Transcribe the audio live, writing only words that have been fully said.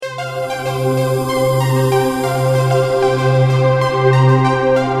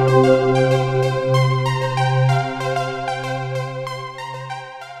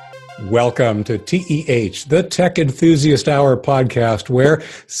Welcome to TEH, the Tech Enthusiast Hour podcast, where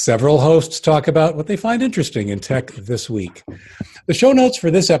several hosts talk about what they find interesting in tech this week. The show notes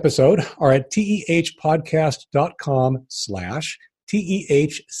for this episode are at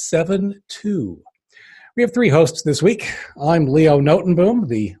tehpodcast.com/TEH72. We have three hosts this week. I'm Leo Notenboom,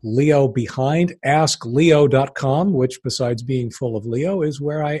 the Leo behind AskLeo.com, which, besides being full of Leo, is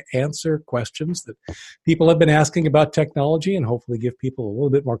where I answer questions that people have been asking about technology and hopefully give people a little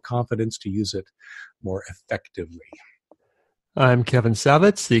bit more confidence to use it more effectively. I'm Kevin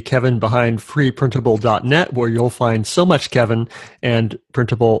Savitz, the Kevin behind freeprintable.net, where you'll find so much Kevin and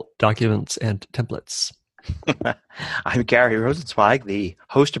printable documents and templates. I'm Gary Rosenzweig, the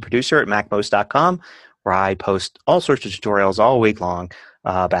host and producer at MacMost.com, where I post all sorts of tutorials all week long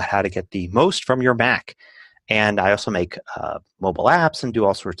about how to get the most from your Mac. And I also make mobile apps and do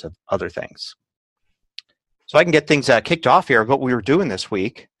all sorts of other things. So I can get things kicked off here of what we were doing this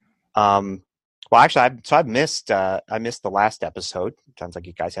week. I missed the last episode. Sounds like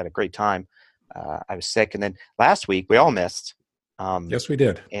you guys had a great time. I was sick, and then last week we all missed. Yes, we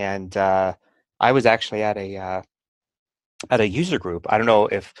did. And I was actually at a user group. I don't know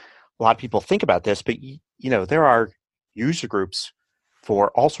if a lot of people think about this, but there are user groups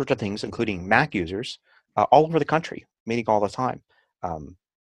for all sorts of things, including Mac users, all over the country, meeting all the time. A lot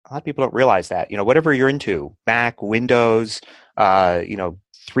of people don't realize that. Whatever you're into, Mac, Windows,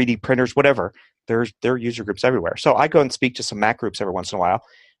 3D printers, whatever, there are user groups everywhere. So I go and speak to some Mac groups every once in a while,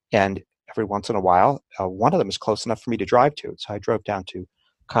 and every once in a while, one of them is close enough for me to drive to. So I drove down to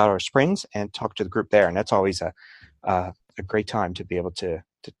Colorado Springs and talked to the group there, and that's always a great time to be able to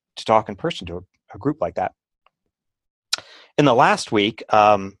talk in person to a group like that. In the last week,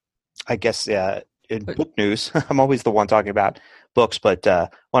 I guess in book news, I'm always the one talking about books, but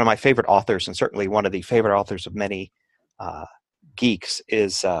one of my favorite authors, and certainly one of the favorite authors of many geeks,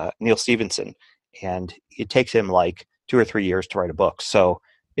 is Neal Stephenson. And it takes him like 2 or 3 years to write a book. So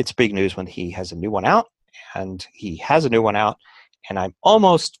it's big news when he has a new one out, and he has a new one out, and I'm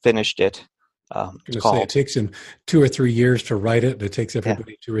almost finished it. It takes him 2 or 3 years to write it. It takes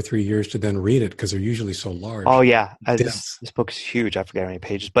everybody 2 or 3 years to then read it because they're usually so large. Oh yeah, this book is huge. I forget how many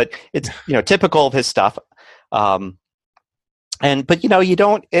pages, but it's typical of his stuff. But you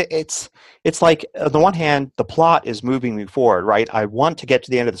don't. It's like on the one hand, the plot is moving me forward, right? I want to get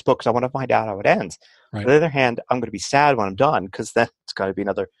to the end of this book because I want to find out how it ends. Right. On the other hand, I'm going to be sad when I'm done because then it's got to be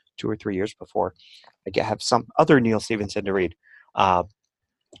another 2 or 3 years before I have some other Neal Stephenson to read.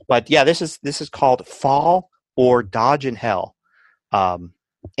 But yeah, this is called Fall or Dodge in Hell. Of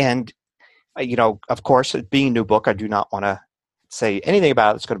course, it being a new book, I do not want to say anything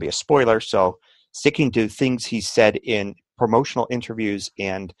about it. It's going to be a spoiler. So sticking to things he said in promotional interviews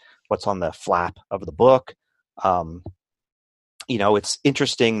and what's on the flap of the book. It's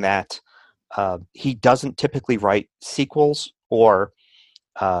interesting that he doesn't typically write sequels or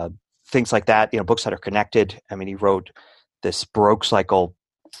things like that, books that are connected. I mean, he wrote this Baroque Cycle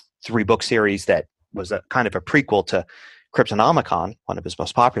 3-book series that was a kind of a prequel to Cryptonomicon, one of his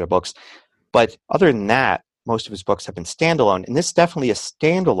most popular books. But other than that, most of his books have been standalone. And this is definitely a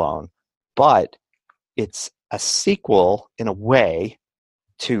standalone, but it's a sequel in a way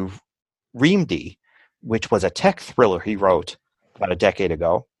to Reamde, which was a tech thriller he wrote about a decade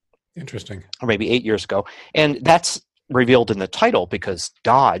ago. Interesting. Or maybe 8 years ago. And that's revealed in the title because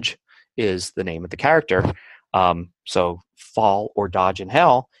Dodge is the name of the character. So Fall or Dodge in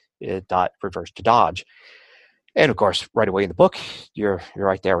Hell, it refers to Dodge. And of course, right away in the book, you're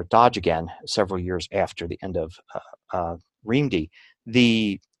right there with Dodge again, several years after the end of Reamde.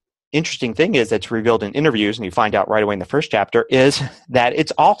 The interesting thing is that's revealed in interviews, and you find out right away in the first chapter, is that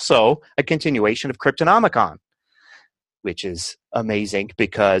it's also a continuation of Cryptonomicon, which is amazing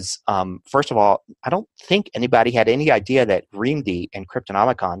because, first of all, I don't think anybody had any idea that Reamde and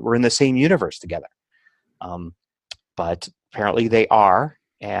Cryptonomicon were in the same universe together. But apparently they are,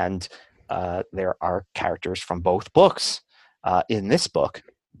 and there are characters from both books in this book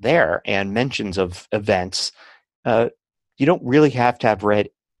there, and mentions of events. You don't really have to have read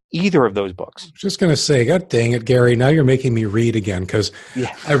either of those books. I was just going to say, God dang it, Gary, now you're making me read again, because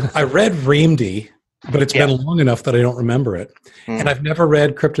I read Reamde, but it's been long enough that I don't remember it. And I've never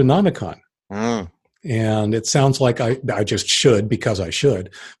read Cryptonomicon. And it sounds like I just should because I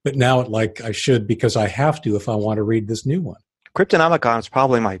should, but now I should because I have to if I want to read this new one. Cryptonomicon is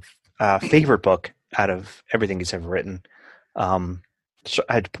probably my favorite book out of everything he's ever written.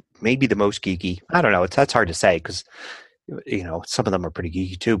 Maybe the most geeky. I don't know. That's hard to say because some of them are pretty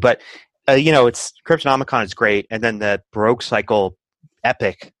geeky too. But it's Cryptonomicon is great, and then the Baroque Cycle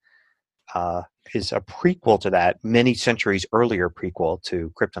epic is a prequel to that, many centuries earlier prequel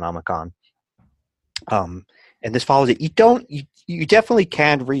to Cryptonomicon. And this follows it. You definitely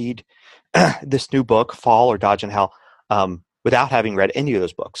can read this new book, Fall or Dodge in Hell, without having read any of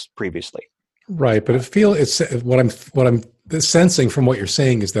those books previously. Right, but what I'm sensing from what you're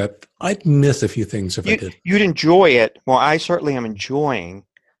saying is that I'd miss a few things if I did. You'd enjoy it. Well, I certainly am enjoying,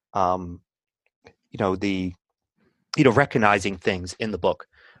 recognizing things in the book,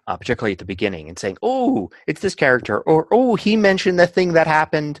 particularly at the beginning, and saying, "Oh, it's this character," or "Oh, he mentioned the thing that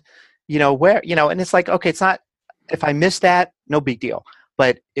happened." And it's like, okay, it's not. If I missed that, no big deal.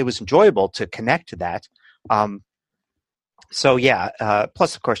 But it was enjoyable to connect to that. Plus,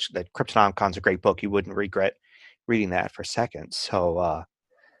 of course, that Cryptonomicon's a great book. You wouldn't regret reading that for a second. So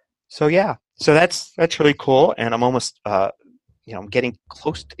that's really cool. And I'm almost, I'm getting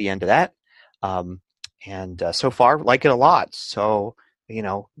close to the end of that. And so far, like it a lot. So,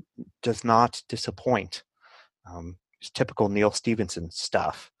 does not disappoint. It's typical Neil Stephenson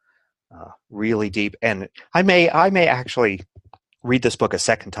stuff. Really deep. And I may actually read this book a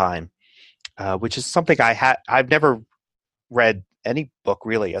second time, which is something I've never read any book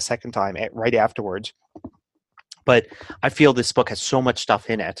really a second time right afterwards. But I feel this book has so much stuff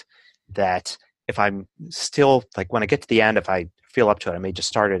in it that if I'm still, like when I get to the end, if I feel up to it, I may just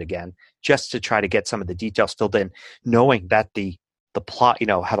start it again just to try to get some of the details filled in, knowing that the plot,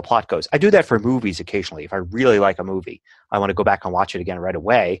 how the plot goes. I do that for movies occasionally. If I really like a movie, I want to go back and watch it again right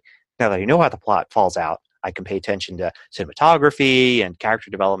away. Now that I know how the plot falls out, I can pay attention to cinematography and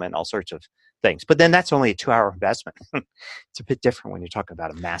character development, all sorts of things. But then that's only a 2-hour investment. It's a bit different when you're talking about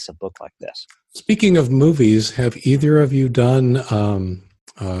a massive book like this. Speaking of movies, have either of you done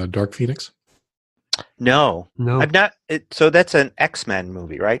Dark Phoenix? No. I've not. So that's an X-Men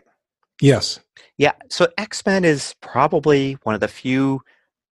movie, right? Yes. Yeah. So X-Men is probably one of the few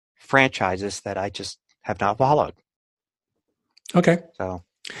franchises that I just have not followed. Okay. So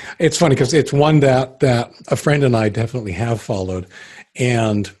it's funny because it's one that a friend and I definitely have followed,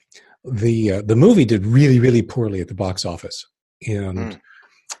 and the movie did really, really poorly at the box office. And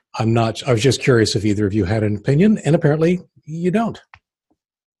I was just curious if either of you had an opinion, and apparently you don't.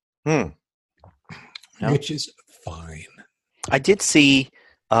 No. Which is fine. I did see.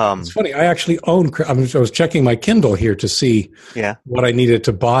 It's funny. I actually own. I was checking my Kindle here to see what I needed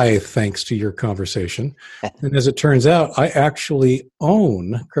to buy, thanks to your conversation. And as it turns out, I actually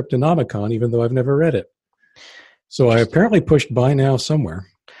own Cryptonomicon, even though I've never read it. So I apparently pushed buy now somewhere.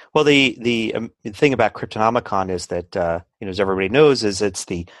 Well, the thing about Cryptonomicon is that, as everybody knows, is it's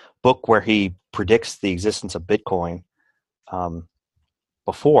the book where he predicts the existence of Bitcoin.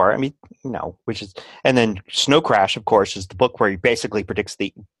 Before, which is, and then Snow Crash, of course, is the book where he basically predicts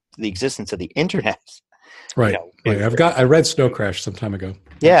the existence of the internet. Right. I read Snow Crash some time ago.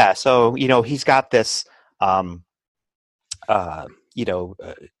 Yeah. So, he's got this,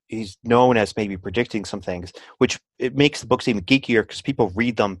 he's known as maybe predicting some things, which it makes the books even geekier because people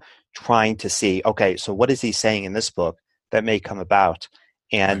read them trying to see, okay, so what is he saying in this book that may come about?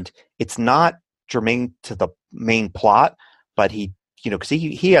 And it's not germane to the main plot, but because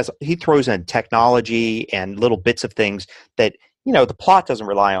he throws in technology and little bits of things that, the plot doesn't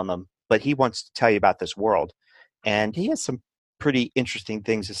rely on them, but he wants to tell you about this world. And he has some pretty interesting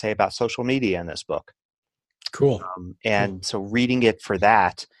things to say about social media in this book. Cool. So reading it for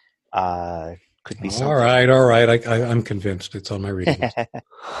that could be something. All right. I'm convinced it's on my reading list.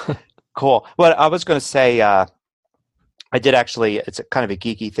 Cool. Well, I was going to say, I did actually, it's a kind of a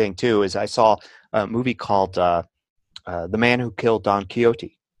geeky thing too, is I saw a movie called The Man Who Killed Don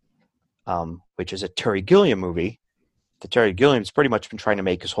Quixote, which is a Terry Gilliam movie that Terry Gilliam's pretty much been trying to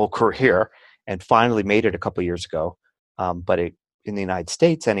make his whole career and finally made it a couple of years ago. But in the United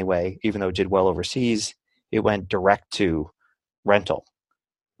States anyway, even though it did well overseas, it went direct to rental.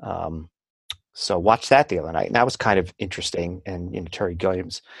 So watched that the other night, and that was kind of interesting. And Terry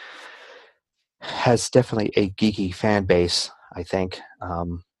Gilliam's has definitely a geeky fan base, I think.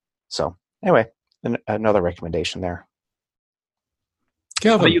 So anyway, another recommendation there.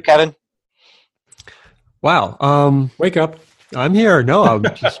 Kevin. How about you, Kevin? Wow. Wake up. I'm here. No, I'm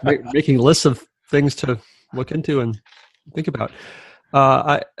just making lists of things to look into and think about.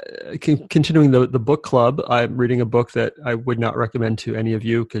 Continuing the book club, I'm reading a book that I would not recommend to any of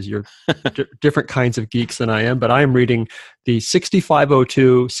you because you're different kinds of geeks than I am, but I am reading the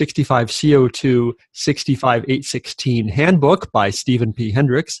 6502, 65CO2, 65816 handbook by Stephen P.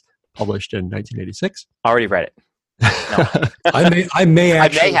 Hendricks, published in 1986. Already read it. No. I may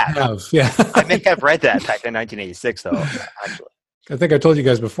have. Yeah. I may have read that back in 1986, though. Actually, I think I told you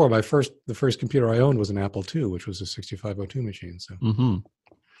guys before. The first computer I owned was an Apple II, which was a 6502 machine. So,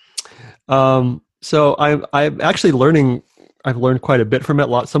 So I'm actually learning. I've learned quite a bit from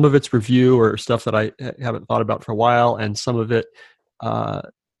it. Some of it's review or stuff that I haven't thought about for a while, and some of it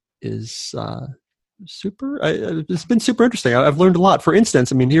is super. It's been super interesting. I've learned a lot. For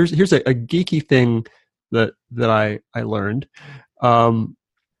instance, I mean, here's a geeky thing that I learned.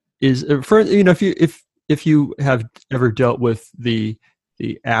 Is for if you have ever dealt with the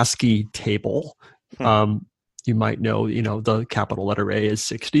ASCII table, you might know the capital letter A is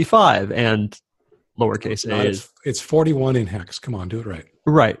 65 and lowercase a is it's 41 in hex. Come on, do it right.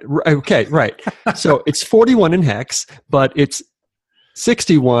 Right. Okay. Right. So it's 41 in hex, but it's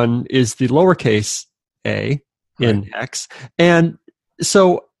 61 is the lowercase a in hex, and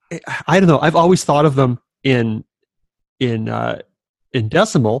so I don't know. I've always thought of them in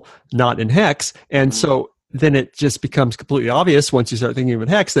decimal, not in hex, and so then it just becomes completely obvious once you start thinking of it in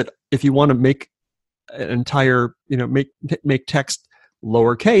hex that if you want to make an entire, make text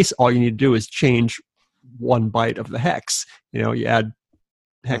lowercase, all you need to do is change one byte of the hex. You add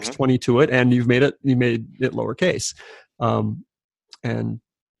hex 20 to it, and you made it lowercase, and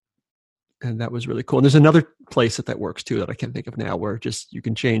that was really cool. And there's another place that works too that I can't think of now, where just you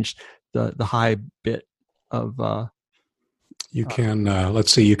can change the high bit of. You can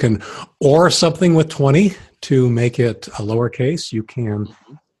let's see. You can or something with 20 to make it a lowercase. You can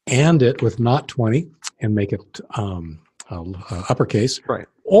and it with not 20 and make it uppercase. Right.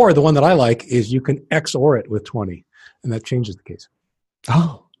 Or the one that I like is you can XOR it with 20, and that changes the case.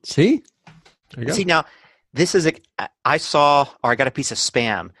 Oh, see? There you go. See, now, this is I got a piece of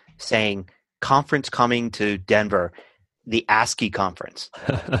spam saying, conference coming to Denver, the ASCII conference.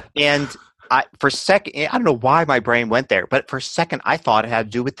 And for a second, I don't know why my brain went there, but for a second, I thought it had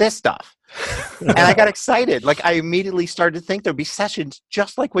to do with this stuff. And I got excited. Like, I immediately started to think there'd be sessions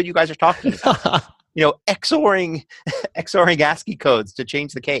just like what you guys are talking about. XORing ASCII codes to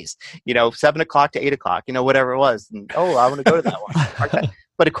change the case, 7 o'clock to 8 o'clock, whatever it was. And, I want to go to that one. Okay.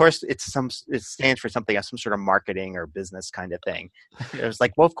 But of course, it stands for something, some sort of marketing or business kind of thing. It was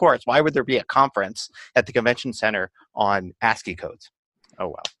like, well, of course, why would there be a conference at the convention center on ASCII codes? Oh,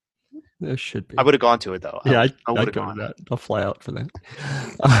 well. There should be. I would have gone to it, though. Yeah, I would have gone to that. I'll fly out for that.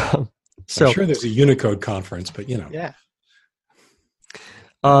 I'm sure there's a Unicode conference, but Yeah.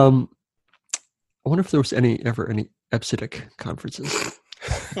 I wonder if there was ever any EBCDIC conferences.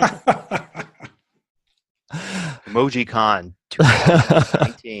 EmojiCon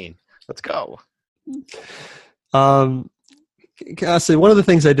 2019. Let's go. So one of the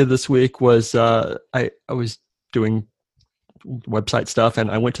things I did this week was I was doing website stuff,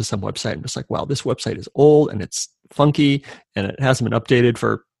 and I went to some website and was like, wow, this website is old and it's funky and it hasn't been updated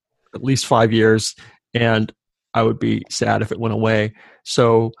for at least 5 years, and I would be sad if it went away.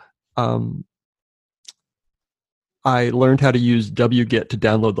 So I learned how to use wget to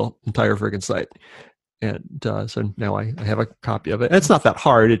download the entire friggin' site. And so now I have a copy of it. And it's not that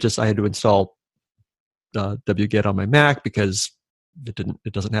hard. I had to install wget on my Mac because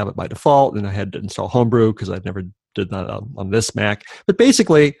it doesn't have it by default. And I had to install Homebrew because I never did that on this Mac. But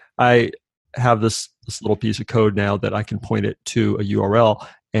basically, I have this little piece of code now that I can point it to a URL,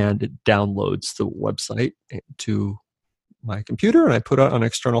 and it downloads the website to my computer, and I put it on an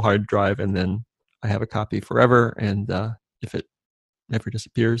external hard drive, and then I have a copy forever, and if it never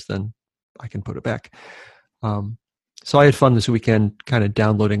disappears, then I can put it back. So I had fun this weekend kind of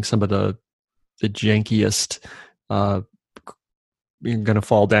downloading some of the jankiest, you're going to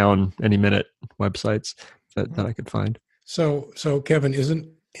fall down any minute websites that I could find. So Kevin, isn't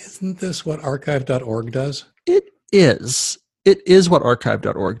this what archive.org does? It is. It is what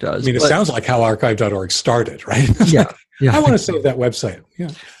archive.org does. I mean, it sounds like how archive.org started, right? Yeah. I want to save that website.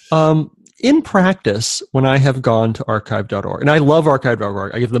 Yeah. In practice, when I have gone to archive.org, and I love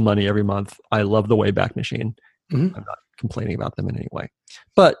archive.org, I give them money every month. I love the Wayback Machine. Mm-hmm. I'm not complaining about them in any way.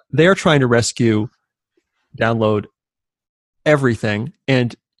 But they're trying to download everything,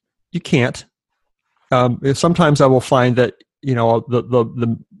 and you can't. Sometimes I will find that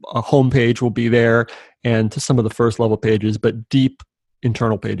the homepage will be there, and to some of the first level pages, but deep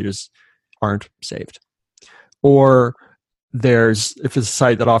internal pages aren't saved. Or if it's a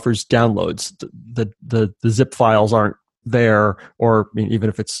site that offers downloads, the zip files aren't there, or even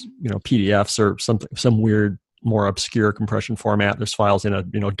if it's PDFs or some weird, more obscure compression format, there's files in a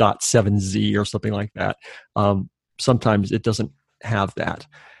 .7z or something like that. Sometimes it doesn't have that.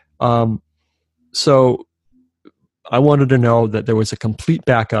 So I wanted to know that there was a complete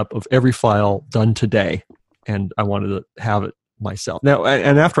backup of every file done today, and I wanted to have it myself. Now,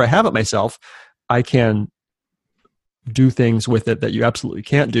 and after I have it myself, I can do things with it that you absolutely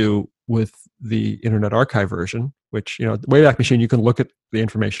can't do with the Internet Archive version, which, the Wayback Machine, you can look at the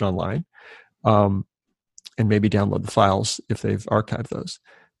information online. and maybe download the files if they've archived those.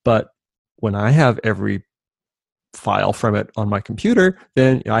 But when I have every file from it on my computer,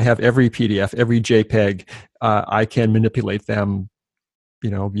 then I have every PDF, every JPEG. I can manipulate them,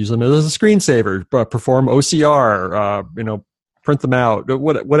 use them as a screensaver, perform OCR, print them out,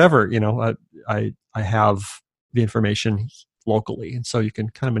 whatever. I have the information locally, and so you can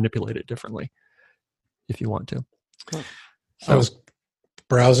kind of manipulate it differently if you want to. Cool. So, I was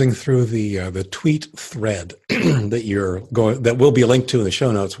browsing through the tweet thread that will be linked to in the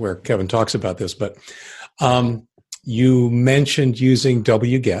show notes where Kevin talks about this, but you mentioned using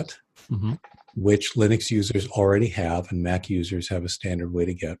wget, mm-hmm. which Linux users already have, and Mac users have a standard way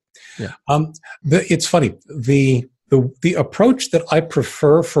to get. Yeah. It's funny. The approach that I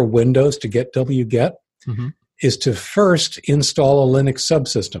prefer for Windows to get wget mm-hmm. is to first install a Linux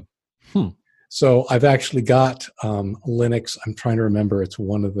subsystem. So I've actually got Linux. I'm trying to remember. It's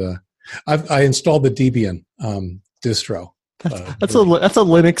one of the. I installed the Debian distro. That's a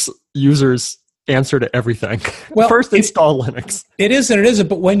Linux user's answer to everything. Well, first install Linux. It is and it isn't.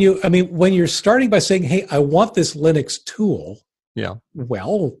 But when you're starting by saying, "Hey, I want this Linux tool," yeah.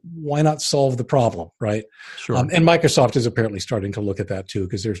 Well, why not solve the problem, right? Sure. And Microsoft is apparently starting to look at that too,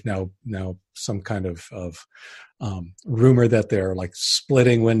 because there's now some kind of rumor that they're like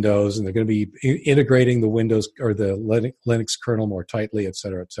splitting Windows and they're going to be integrating the Windows or the Linux kernel more tightly, et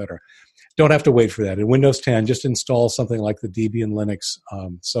cetera, et cetera. Don't have to wait for that. In Windows 10, just install something like the Debian Linux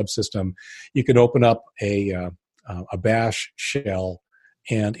subsystem. You can open up a bash shell,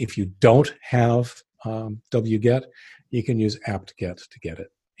 and if you don't have wget, you can use apt-get to get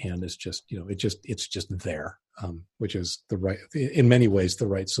it, and it's just it's just there, which is in many ways the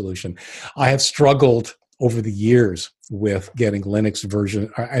right solution. I have struggled over the years with getting Windows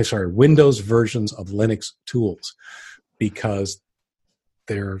versions of Linux tools because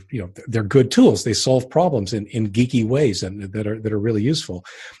they're good tools. They solve problems in geeky ways and that are really useful.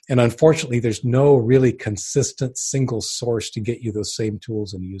 And unfortunately, there's no really consistent single source to get you those same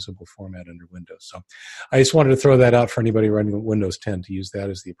tools in a usable format under Windows. So I just wanted to throw that out for anybody running Windows 10 to use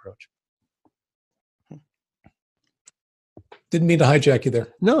that as the approach. Didn't mean to hijack you there.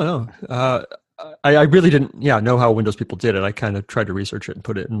 No. I really didn't know how Windows people did it. I kind of tried to research it and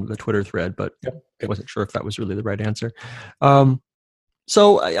put it in the Twitter thread, but I wasn't sure if that was really the right answer.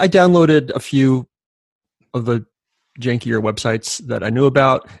 So I downloaded a few of the jankier websites that I knew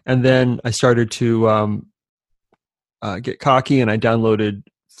about, and then I started to get cocky, and I tried to download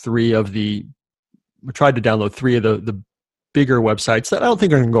three of the bigger websites that I don't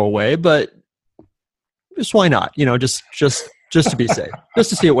think are going to go away, but just why not? Just to be safe, just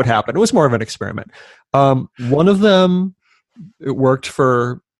to see what would happen. It was more of an experiment. One of them, it worked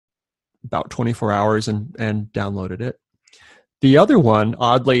for about 24 hours and downloaded it. The other one,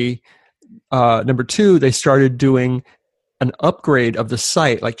 oddly, number 2, they started doing an upgrade of the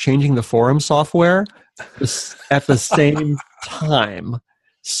site, like changing the forum software at the same time.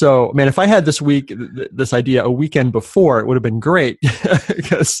 So, man, if I had this idea a weekend before, it would have been great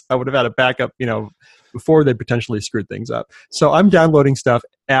because I would have had a backup, before they potentially screwed things up. So I'm downloading stuff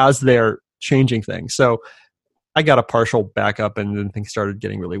as they're changing things. So I got a partial backup, and then things started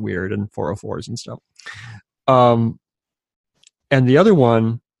getting really weird and 404s and stuff. And the other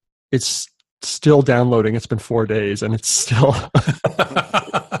one, it's still downloading. It's been 4 days, and it's still...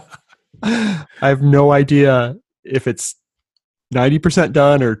 I have no idea if it's 90%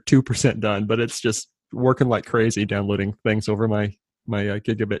 done or 2% done, but it's just working like crazy downloading things over my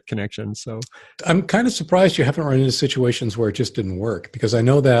gigabit connection. So I'm kind of surprised you haven't run into situations where it just didn't work, because I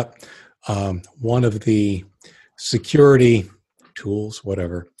know that one of the security tools,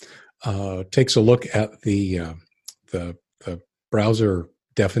 whatever, takes a look at the browser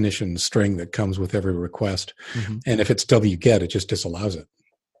definition string that comes with every request, mm-hmm. and if it's wget, it just disallows it.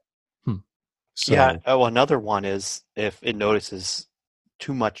 So, yeah. Oh, another one is if it notices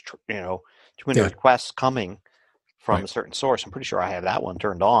too many requests coming from a certain source. I'm pretty sure I have that one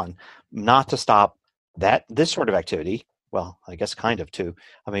turned on, not to stop this sort of activity. Well, I guess kind of too.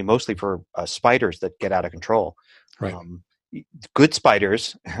 I mean, mostly for spiders that get out of control. Right. Good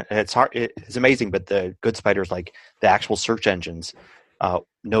spiders, it's amazing, but the good spiders, like the actual search engines,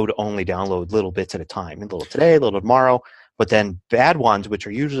 know to only download little bits at a time, a little today, a little tomorrow. But then bad ones, which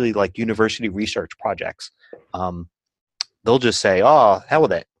are usually like university research projects, they'll just say, "Oh, hell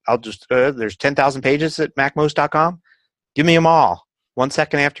with it. I'll just there's 10,000 pages at macmost.com. Give me them all 1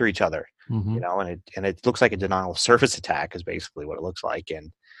 second after each other." Mm-hmm. And it looks like a denial of service attack is basically what it looks like,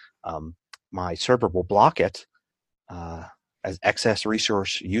 and my server will block it as excess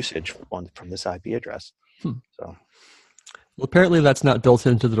resource usage from this IP address. So, Well, apparently that's not built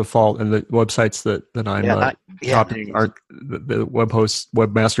into the default, and the websites that I'm copying aren't the web hosts,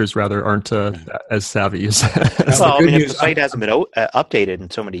 webmasters rather, aren't as savvy as. Well, I mean, if the site hasn't been updated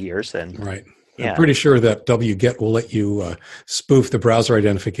in so many years, then right. Yeah. I'm pretty sure that wget will let you spoof the browser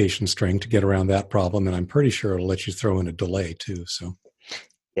identification string to get around that problem, and I'm pretty sure it'll let you throw in a delay too. So,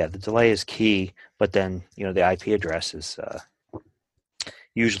 yeah, the delay is key, but then the IP address is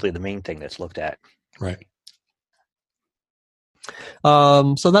usually the main thing that's looked at. Right.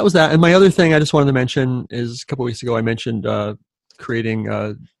 So that was that. And my other thing I just wanted to mention is a couple weeks ago I mentioned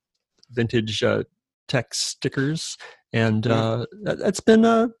creating vintage text stickers, and that's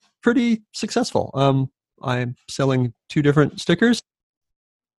been pretty successful. I'm selling 2 different stickers.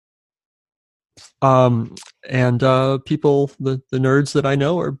 And people, the nerds that I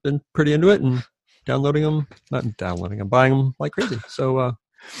know, have been pretty into it and buying them like crazy. So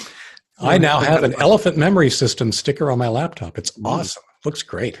I now have an Elephant Memory System sticker on my laptop. It's awesome. Looks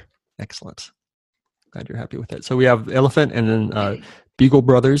great. Excellent. Glad you're happy with it. So we have Elephant and then Beagle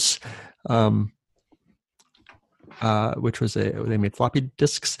Brothers, which was they made floppy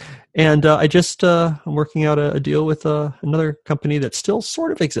disks. And I'm working out a deal with another company that still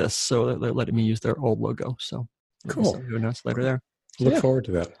sort of exists. So they're letting me use their old logo. So cool. Who knows later there. Look forward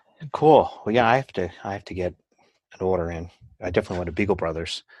to that. Cool. Well, yeah, I have to get an order in. I definitely want a Beagle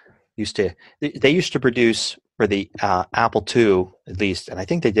Brothers. They used to produce for the Apple II at least, and I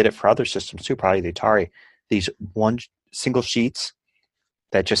think they did it for other systems too, probably the Atari, these one single sheets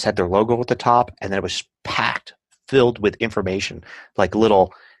that just had their logo at the top, and then it was filled with information, like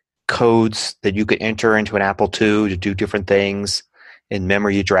little codes that you could enter into an Apple II to do different things, and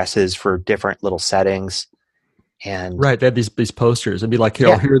memory addresses for different little settings. And right, they had these posters and be like, here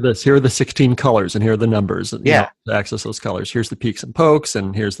are the 16 colors, and here are the numbers. To access those colors. Here's the peaks and pokes,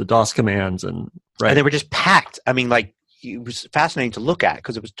 and here's the DOS commands, and they were just packed. I mean, like, it was fascinating to look at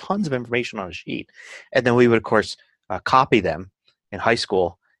because it was tons of information on a sheet. And then we would, of course, copy them in high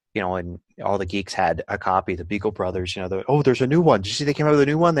school. And all the geeks had a copy. The Beagle Brothers, there's a new one. Did you see they came out with a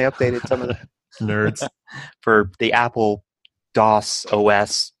new one? They updated some of the nerds for the Apple-DOS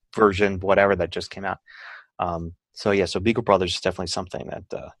OS version, whatever that just came out. So Beagle Brothers is definitely something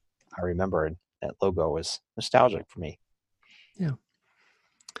that I remember, and that logo was nostalgic for me. Yeah.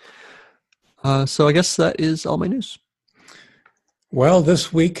 So I guess that is all my news. Well,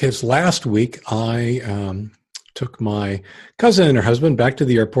 last week, I took my cousin and her husband back to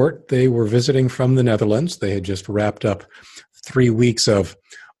the airport. They were visiting from the Netherlands. They had just wrapped up 3 weeks of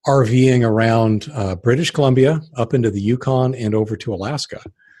RVing around British Columbia, up into the Yukon, and over to Alaska.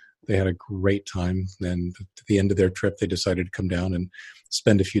 They had a great time. Then at the end of their trip, they decided to come down and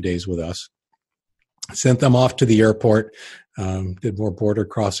spend a few days with us. Sent them off to the airport. Did more border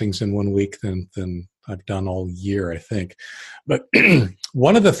crossings in 1 week than I've done all year, I think. But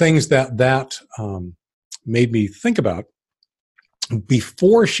one of the things that made me think about,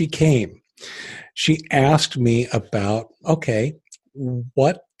 before she came, she asked me about, okay,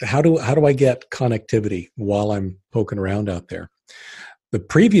 how do I get connectivity while I'm poking around out there? The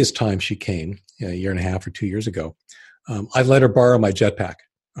previous time she came, a year and a half or 2 years ago, I let her borrow my jetpack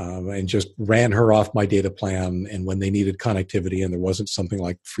and just ran her off my data plan. And when they needed connectivity and there wasn't something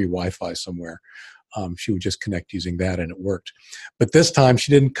like free Wi-Fi somewhere, she would just connect using that, and it worked. But this time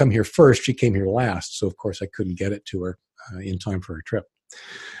she didn't come here first. She came here last. So, of course, I couldn't get it to her in time for her trip.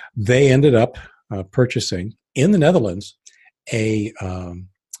 They ended up purchasing in the Netherlands a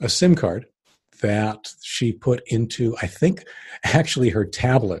SIM card that she put into, I think, actually her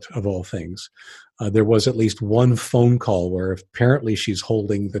tablet, of all things. There was at least one phone call where apparently she's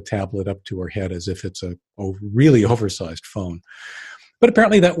holding the tablet up to her head as if it's a really oversized phone. But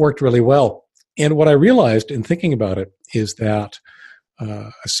apparently that worked really well. And what I realized in thinking about it is that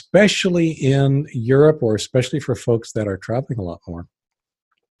especially in Europe, or especially for folks that are traveling a lot more,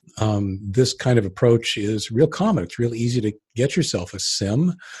 this kind of approach is real common. It's real easy to get yourself a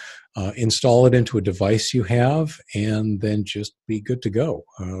SIM, install it into a device you have, and then just be good to go.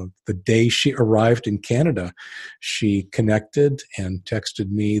 The day she arrived in Canada, she connected and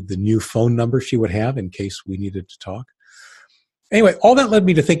texted me the new phone number she would have in case we needed to talk. Anyway, all that led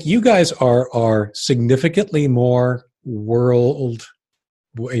me to think you guys are significantly more world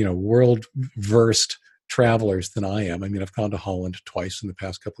versed travelers than I am. I mean, I've gone to Holland twice in the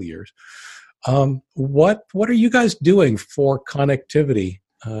past couple of years. What are you guys doing for connectivity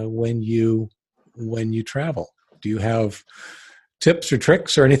when you travel? Do you have tips or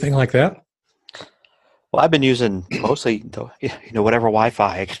tricks or anything like that? Well, I've been using mostly whatever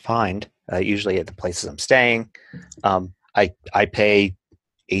Wi-Fi I can find, usually at the places I'm staying. I pay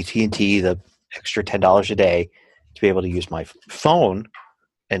AT&T the extra $10 a day to be able to use my phone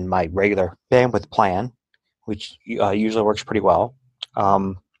and my regular bandwidth plan, which usually works pretty well.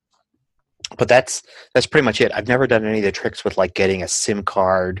 But that's pretty much it. I've never done any of the tricks with like getting a SIM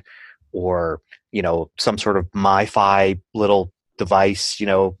card or, some sort of MiFi little device,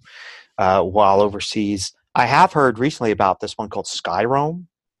 while overseas. I have heard recently about this one called SkyRoam.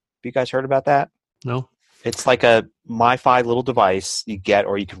 Have you guys heard about that? No. It's like a MiFi little device you get,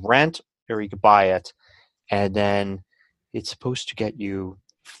 or you can rent, or you could buy it, and then it's supposed to get you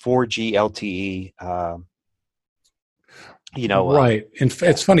 4G LTE. Right. And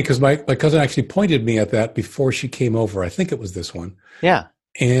it's funny because my cousin actually pointed me at that before she came over. I think it was this one. Yeah.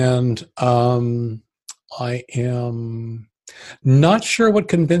 And I am not sure what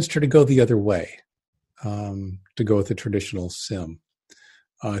convinced her to go the other way, to go with the traditional SIM.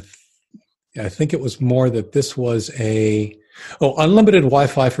 I think it was more that this was unlimited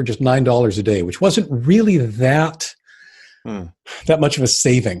Wi-Fi for just $9 a day, which wasn't really that much of a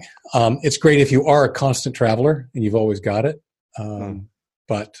saving. It's great if you are a constant traveler and you've always got it,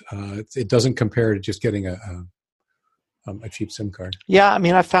 but it doesn't compare to just getting a cheap SIM card. Yeah, I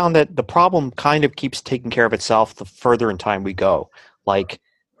mean, I found that the problem kind of keeps taking care of itself the further in time we go. Like,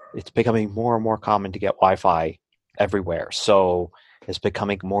 it's becoming more and more common to get Wi-Fi everywhere, so it's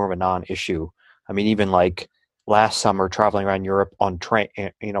becoming more of a non-issue. I mean, even like last summer, traveling around Europe on train,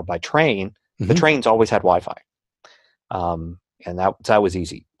 by train, the trains always had Wi-Fi. And that was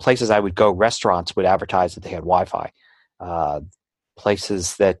easy. Places I would go, restaurants would advertise that they had Wi-Fi.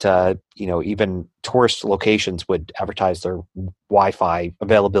 Places that, even tourist locations would advertise their Wi-Fi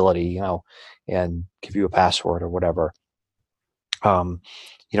availability, and give you a password or whatever.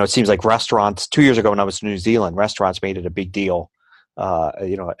 It seems like restaurants, 2 years ago when I was in New Zealand, restaurants made it a big deal,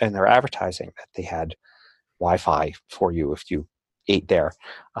 and they're advertising that they had Wi-Fi for you if you ate there.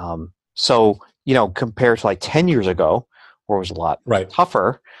 So, compared to like 10 years ago, where it was a lot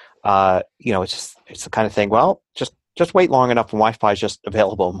tougher, it's the kind of thing, well, just wait long enough and Wi-Fi is just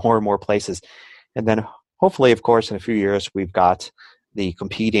available in more and more places. And then hopefully, of course, in a few years, we've got the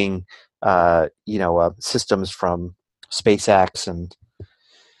competing, systems from SpaceX and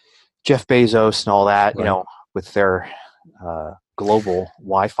Jeff Bezos and all that, with their global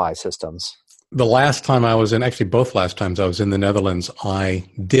Wi-Fi systems. The last time I was both last times I was in the Netherlands, I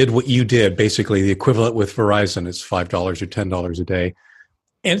did what you did, basically the equivalent with Verizon. It's $5 or $10 a day.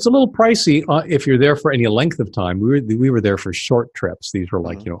 And it's a little pricey if you're there for any length of time. We were there for short trips. These were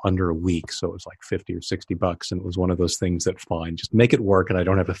like, under a week. So it was like $50 or $60. And it was one of those things that fine, just make it work and I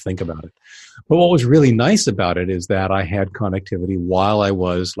don't have to think about it. But what was really nice about it is that I had connectivity while I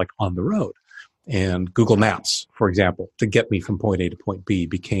was like on the road. And Google Maps, for example, to get me from point A to point B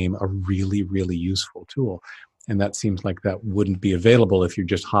became a really, really useful tool. And that seems like that wouldn't be available if you're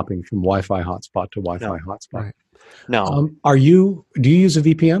just hopping from Wi-Fi hotspot to Wi-Fi hotspot. Right. No. Do you use a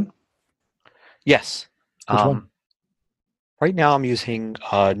VPN? Yes. Which one? Right now I'm using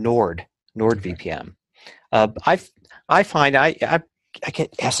NordVPN. I find I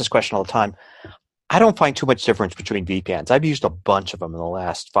get asked this question all the time. I don't find too much difference between VPNs. I've used a bunch of them in the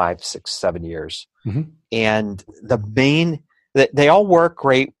last 5, 6, 7 years. And they all work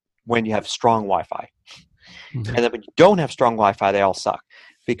great when you have strong Wi-Fi. And then when you don't have strong Wi-Fi, they all suck.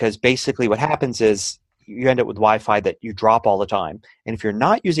 Because basically what happens is you end up with Wi-Fi that you drop all the time. And if you're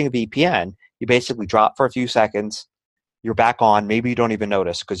not using a VPN, you basically drop for a few seconds, you're back on, maybe you don't even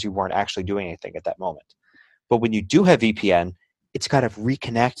notice because you weren't actually doing anything at that moment. But when you do have VPN, it's kind of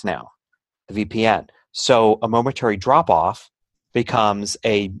reconnect now, the VPN. So a momentary drop-off becomes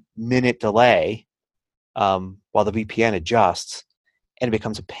a minute delay while the VPN adjusts, and it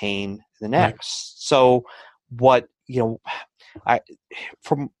becomes a pain in the neck. Right. So what,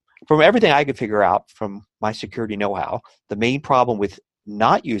 from everything I could figure out from my security know-how, the main problem with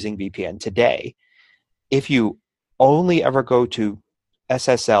not using VPN today, if you only ever go to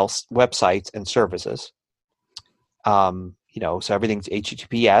SSL websites and services, so everything's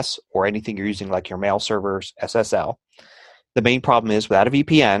HTTPS or anything you're using like your mail servers, SSL, the main problem is without a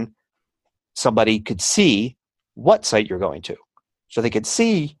VPN, somebody could see what site you're going to. So they could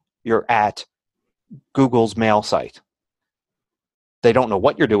see you're at Google's mail site. They don't know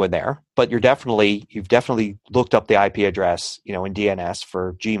what you're doing there, but you've definitely looked up the IP address, in DNS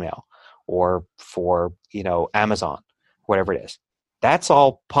for Gmail or for, Amazon, whatever it is. That's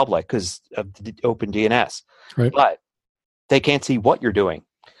all public because of the open DNS. Right. But they can't see what you're doing.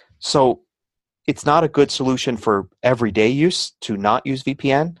 So it's not a good solution for everyday use to not use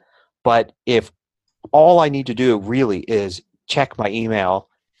VPN. But if all I need to do really is check my email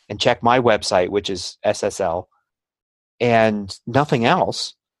and check my website, which is SSL, and nothing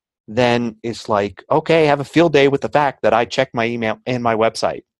else, then it's like, okay, have a field day with the fact that I checked my email and my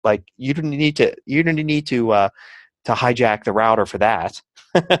website. Like, you didn't need to to hijack the router for that.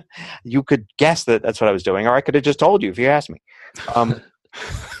 You could guess that that's what I was doing, or I could have just told you if you asked me.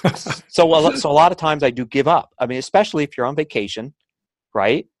 So a lot of times I do give up. I mean, especially if you're on vacation,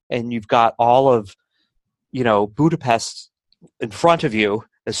 right? And you've got all of, Budapest in front of you.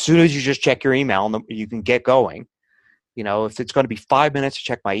 As soon as you just check your email, you can get going. If it's going to be 5 minutes to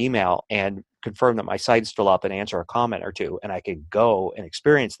check my email and confirm that my site's still up and answer a comment or two, and I can go and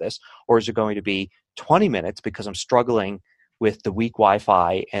experience this, or is it going to be 20 minutes because I'm struggling with the weak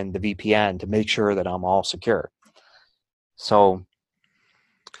Wi-Fi and the VPN to make sure that I'm all secure? So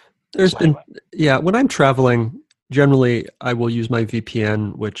when I'm traveling, generally I will use my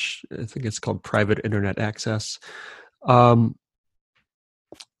VPN, which I think it's called private internet access. I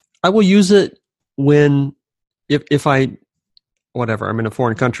will use it when if I'm in a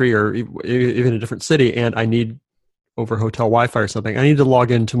foreign country or even a different city and I need over hotel Wi-Fi or something, I need to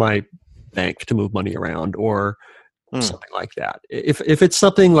log into my bank to move money around or something like that. If it's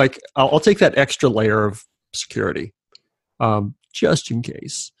something like, I'll take that extra layer of security, just in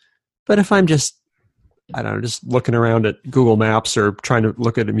case. But if I'm just looking around at Google Maps or trying to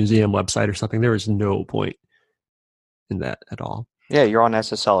look at a museum website or something, there is no point in that at all. Yeah, you're on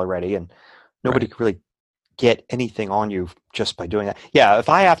SSL already, and nobody can really get anything on you just by doing that. Yeah, if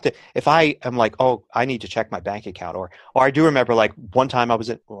I am like, oh, I need to check my bank account, or I do remember like one time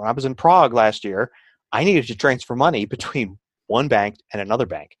when I was in Prague last year, I needed to transfer money between one bank and another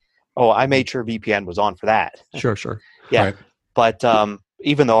bank. Oh, I made sure VPN was on for that. Sure. Yeah, right. But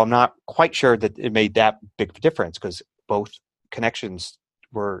even though I'm not quite sure that it made that big of a difference because both connections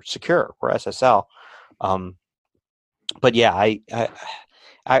were secure, were SSL. But yeah,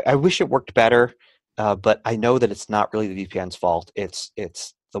 I wish it worked better. But I know that it's not really the VPN's fault. It's the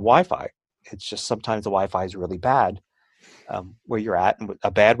Wi-Fi. It's just sometimes the Wi-Fi is really bad where you're at, and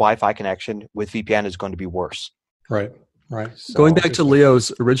a bad Wi-Fi connection with VPN is going to be worse. Right. So, going back to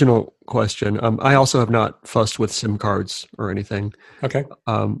Leo's original question, I also have not fussed with SIM cards or anything. Okay.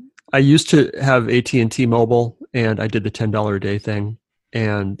 I used to have AT&T Mobile, and I did the $10 a day thing,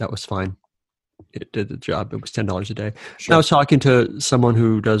 and that was fine. It did the job. It was $10 a day. Sure. I was talking to someone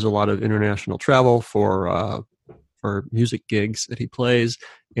who does a lot of international travel for music gigs that he plays,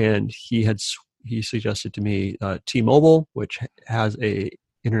 and he suggested to me T-Mobile, which has a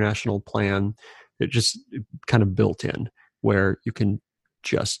international plan that just kind of built in, where you can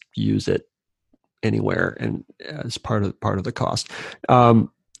just use it anywhere and as part of the cost.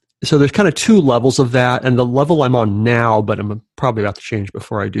 So there's kind of two levels of that, and the level I'm on now, but I'm probably about to change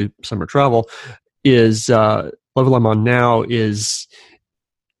before I do summer travel, is level I'm on now is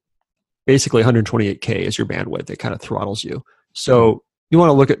basically 128K is your bandwidth. It kind of throttles you. So you want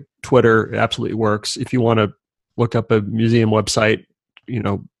to look at Twitter, it absolutely works. If you want to look up a museum website,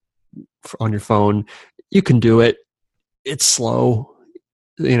 on your phone, you can do it. It's slow.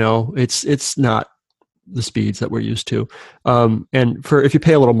 It's not the speeds that we're used to. And if you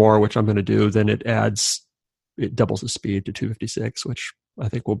pay a little more, which I'm going to do, then it doubles the speed to 256, which I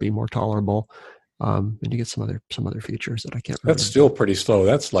think will be more tolerable. And you get some other features that I can't remember. That's still pretty slow.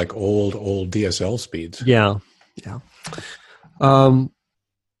 That's like old DSL speeds. Yeah.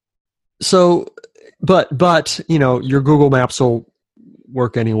 So, but your Google Maps will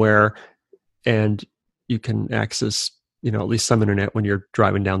work anywhere, and you can access at least some internet when you're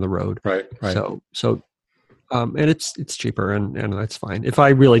driving down the road. Right. So, and it's cheaper and that's fine. If I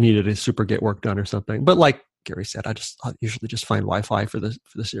really needed to super get work done or something, but like Gary said, I usually just find Wi-Fi for the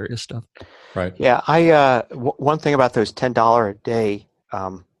serious stuff. Right. Yeah. One thing about those $10 a day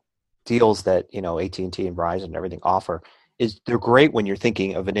deals that AT&T and Verizon and everything offer is they're great when you're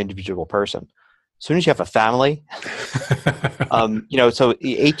thinking of an individual person. As soon as you have a family, so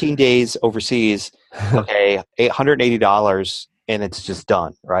 18 days overseas, okay, $180, and it's just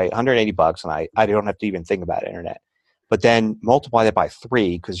done, right? $180, and I don't have to even think about internet. But then multiply that by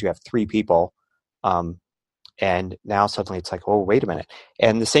 3 because you have 3 people, and now suddenly it's like, oh, wait a minute.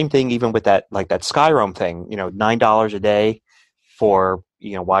 And the same thing even with that Skyroam thing, $9 a day for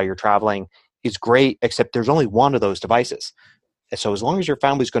while you're traveling is great, except there's only one of those devices. So as long as your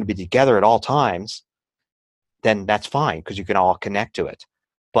family's going to be together at all times, then that's fine because you can all connect to it.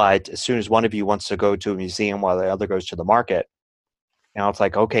 But as soon as one of you wants to go to a museum while the other goes to the market, it's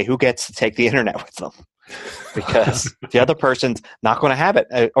like, okay, who gets to take the internet with them? Because the other person's not going to have it,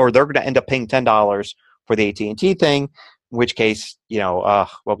 or they're going to end up paying $10 for the AT&T thing, in which case, what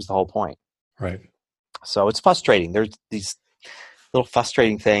was the whole point? Right. So it's frustrating. There's these little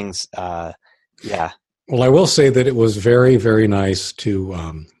frustrating things. Yeah. Well, I will say that it was very, very nice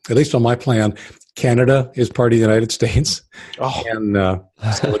to, at least on my plan, Canada is part of the United States. Oh, And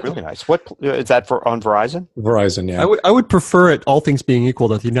that's really nice. What is that for on Verizon? Verizon, yeah. I would prefer it, all things being equal,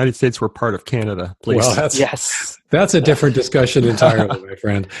 that the United States were part of Canada, please. Well, Yes. that's a different discussion entirely, my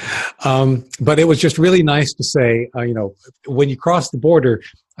friend. But it was just really nice to say, when you cross the border,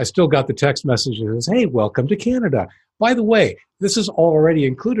 I still got the text message that says, hey, welcome to Canada. By the way, this is already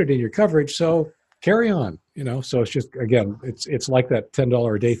included in your coverage, so carry on. So it's just, again, it's like that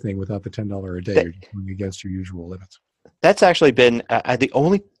 $10 a day thing without the $10 a day. You're just going against your usual limits. That's actually been the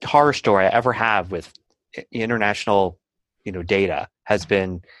only horror story I ever have with international, data has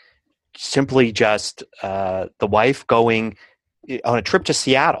been simply just the wife going on a trip to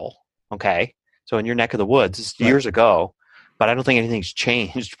Seattle. Okay, so in your neck of the woods, this is years ago, but I don't think anything's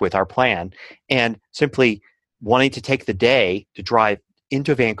changed with our plan. And simply wanting to take the day to drive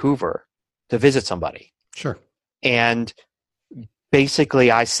into Vancouver to visit somebody. Sure. And basically,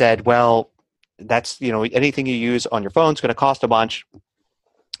 I said, well, that's, anything you use on your phone is going to cost a bunch.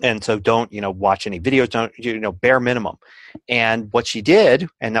 And so don't, watch any videos, don't, bare minimum. And what she did,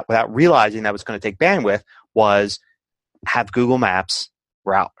 and that, without realizing that was going to take bandwidth, was have Google Maps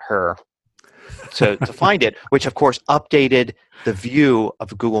route her to find it, which of course updated the view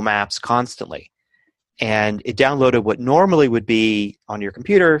of Google Maps constantly. And it downloaded what normally would be on your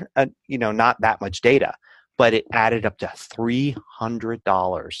computer, not that much data, but it added up to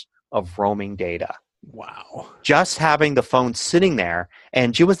 $300 of roaming data. Wow. Just having the phone sitting there,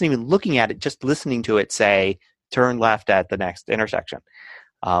 and she wasn't even looking at it, just listening to it say, turn left at the next intersection.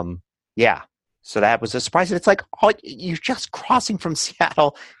 Yeah. So that was a surprise. It's like, you're just crossing from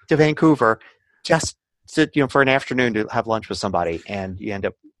Seattle to Vancouver just to, for an afternoon to have lunch with somebody, and you end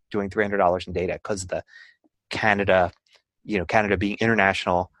up doing $300 in data because of the Canada being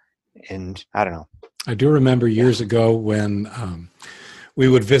international. And I don't know. I do remember years ago when we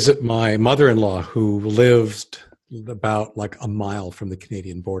would visit my mother-in-law, who lived about like a mile from the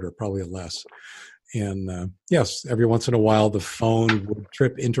Canadian border, probably less. And yes, every once in a while the phone would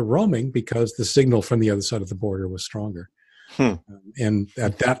trip into roaming because the signal from the other side of the border was stronger. And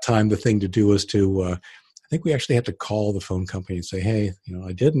at that time, the thing to do was to, I think we actually had to call the phone company and say, hey,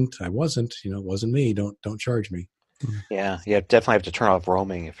 I wasn't, it wasn't me. Don't charge me. Yeah, definitely have to turn off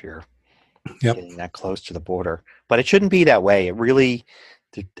roaming if you're getting that close to the border. But it shouldn't be that way. It really,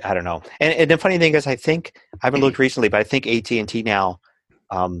 I don't know. And the funny thing is, I haven't looked recently, but I think AT&T now,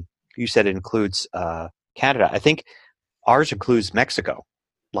 you said it includes Canada. I think ours includes Mexico.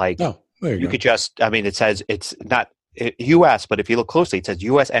 Like, you could just, it says it's not U.S., but if you look closely, it says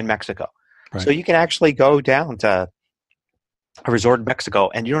U.S. and Mexico. Right. So you can actually go down to a resort in Mexico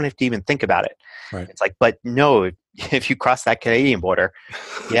and you don't have to even think about it. Right. It's like, but no, if you cross that Canadian border,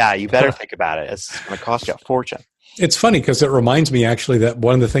 you better think about it. It's going to cost you a fortune. It's funny because it reminds me actually that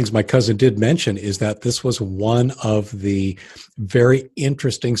one of the things my cousin did mention is that this was one of the very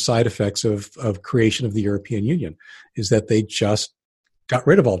interesting side effects of creation of the European Union, is that they just got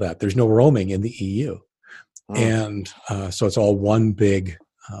rid of all that. There's no roaming in the EU. And so it's all one big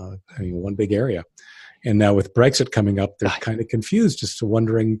area. And now with Brexit coming up, they're kind of confused as to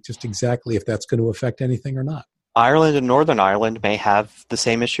wondering just exactly if that's going to affect anything or not. Ireland and Northern Ireland may have the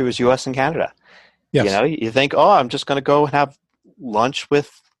same issue as U.S. and Canada. Yes. You think, I'm just going to go and have lunch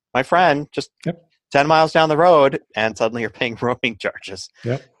with my friend just 10 miles down the road, and suddenly you're paying roaming charges.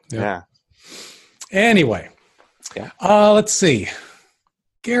 Yep. Yeah. Anyway. Yeah. Let's see.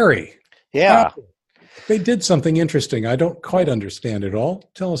 Gary. Yeah. They did something interesting. I don't quite understand it all.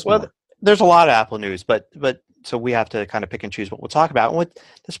 Tell us more. There's a lot of Apple news, but so we have to kind of pick and choose what we'll talk about. And with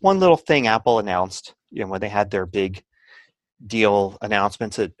this one little thing Apple announced, when they had their big deal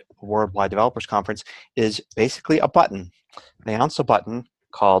announcements at Worldwide Developers Conference, is basically a button. They announced a button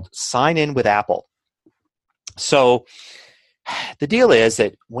called Sign In with Apple. So the deal is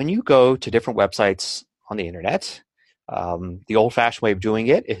that when you go to different websites on the internet, the old-fashioned way of doing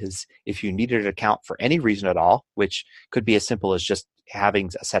it is if you needed an account for any reason at all, which could be as simple as just having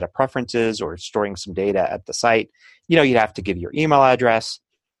a set of preferences or storing some data at the site, you'd have to give your email address,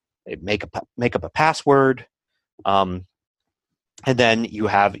 make up a password, and then you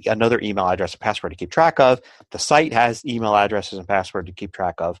have another email address and password to keep track of. The site has email addresses and password to keep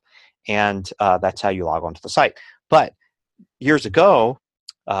track of, and that's how you log onto the site. But years ago,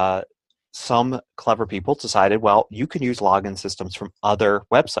 some clever people decided, well, you can use login systems from other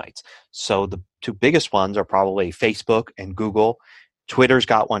websites. So the two biggest ones are probably Facebook and Google. Twitter's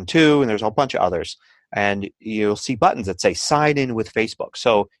got one too, and there's a whole bunch of others. And you'll see buttons that say sign in with Facebook.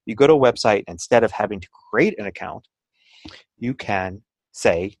 So you go to a website, instead of having to create an account, you can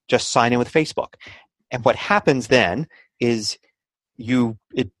say just sign in with Facebook. And what happens then is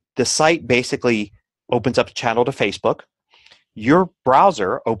the site basically opens up a channel to Facebook. Your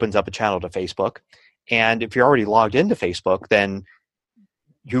browser opens up a channel to Facebook. And if you're already logged into Facebook, then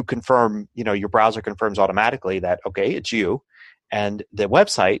you confirm, your browser confirms automatically that, okay, it's you. And the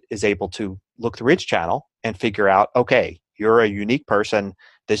website is able to look through its channel and figure out, okay, you're a unique person.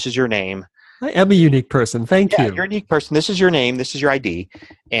 This is your name. I am a unique person. Thank you. You're a unique person. This is your name. This is your ID.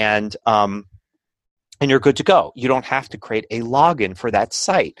 And you're good to go. You don't have to create a login for that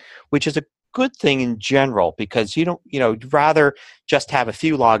site, which is a good thing in general, because you'd rather just have a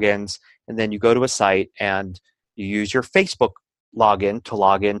few logins and then you go to a site and you use your Facebook login to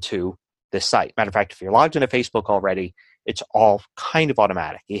log into this site. Matter of fact, if you're logged into Facebook already, it's all kind of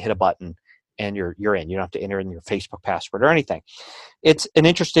automatic. You hit a button and you're in. You don't have to enter in your Facebook password or anything. It's an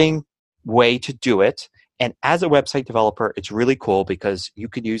interesting way to do it. And as a website developer, it's really cool because you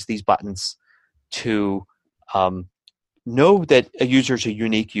can use these buttons to know that a user is a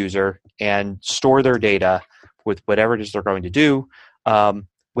unique user and store their data with whatever it is they're going to do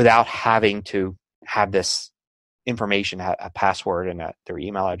without having to have this information, a password and their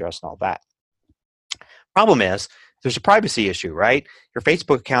email address and all that. Problem is, there's a privacy issue, right? Your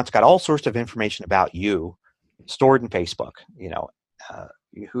Facebook account's got all sorts of information about you stored in Facebook.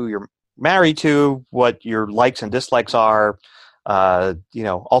 Who you're married to, what your likes and dislikes are,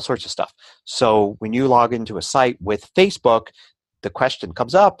 all sorts of stuff. So when you log into a site with Facebook, the question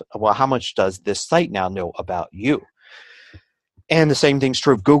comes up, well, how much does this site now know about you? And the same thing's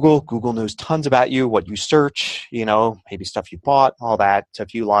true of Google. Google knows tons about you, what you search, maybe stuff you bought, all that. So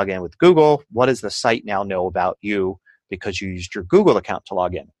if you log in with Google, what does the site now know about you because you used your Google account to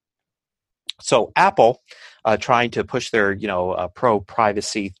log in? So Apple, trying to push their,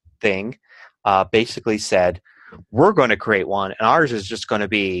 pro-privacy thing, basically said, we're going to create one, and ours is just going to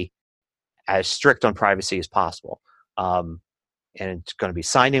be as strict on privacy as possible. And it's going to be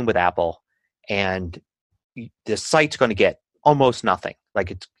signed in with Apple, and the site's going to get almost nothing.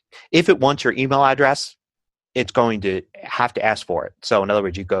 If it wants your email address, it's going to have to ask for it. So in other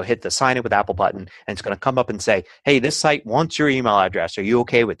words, you go hit the sign in with Apple button, and it's going to come up and say, hey, this site wants your email address. Are you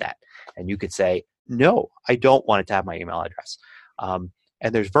okay with that? And you could say, no, I don't want it to have my email address.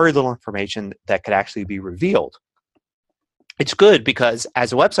 And there's very little information that could actually be revealed. It's good because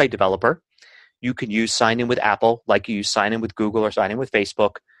as a website developer, you can use sign in with Apple like you use sign in with Google or sign in with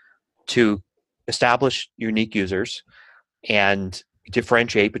Facebook to establish unique users and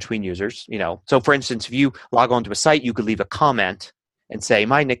differentiate between users. So for instance, if you log on to a site, you could leave a comment and say,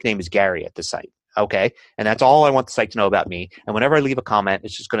 my nickname is Gary at the site. Okay. And that's all I want the site to know about me. And whenever I leave a comment,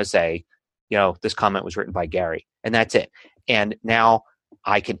 it's just going to say, this comment was written by Gary, and that's it. And now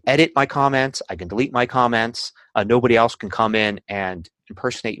I can edit my comments. I can delete my comments. Nobody else can come in and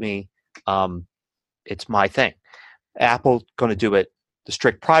impersonate me. It's my thing. Apple's going to do it the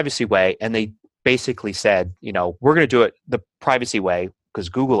strict privacy way, and they basically said, we're going to do it the privacy way because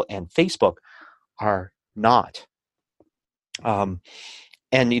Google and Facebook are not.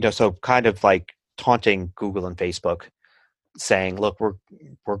 So kind of like taunting Google and Facebook, saying, look, we're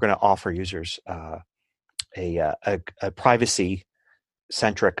going to offer users a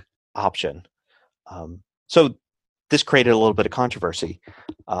privacy-centric option. So this created a little bit of controversy.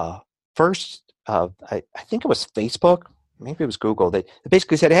 First, I think it was Facebook, maybe it was Google, that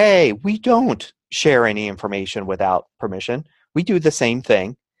basically said, hey, we don't share any information without permission. We do the same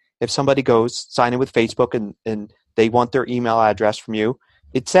thing. If somebody goes sign in with Facebook and they want their email address from you,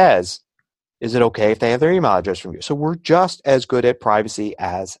 it says, is it okay if they have their email address from you? So we're just as good at privacy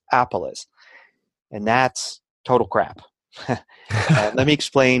as Apple is. And that's total crap. Let me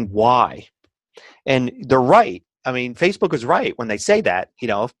explain why. And they're right. I mean, Facebook is right when they say that,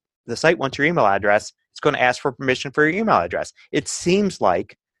 if the site wants your email address, it's going to ask for permission for your email address. It seems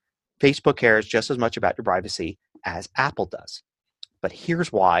like Facebook cares just as much about your privacy as Apple does. But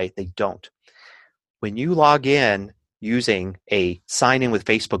here's why they don't. When you log in using a sign in with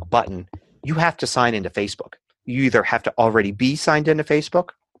Facebook button, you have to sign into Facebook. You either have to already be signed into Facebook,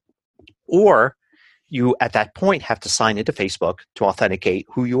 or you at that point have to sign into Facebook to authenticate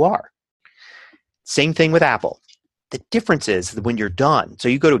who you are. Same thing with Apple. The difference is that when you're done, so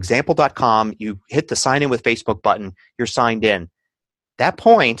you go to example.com, you hit the sign in with Facebook button, you're signed in. That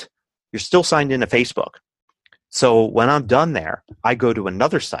point, you're still signed into Facebook. So when I'm done there, I go to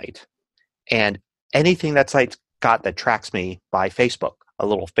another site, and anything that site's got that tracks me by Facebook, a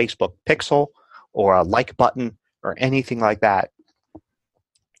little Facebook pixel or a like button or anything like that,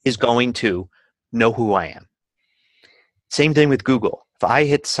 is going to know who I am. Same thing with Google. If I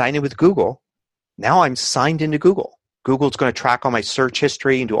hit sign in with Google, now I'm signed into Google. Google's going to track all my search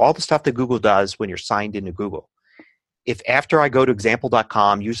history and do all the stuff that Google does when you're signed into Google. If after I go to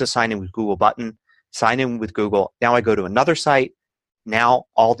example.com, use the sign in with Google button, sign in with Google, now I go to another site, now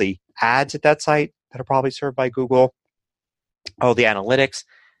all the ads at that site that are probably served by Google, all the analytics,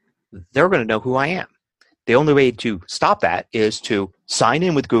 they're going to know who I am. The only way to stop that is to sign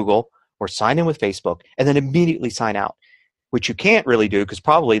in with Google or sign in with Facebook and then immediately sign out, which you can't really do because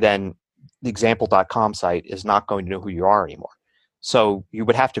probably then the example.com site is not going to know who you are anymore. So you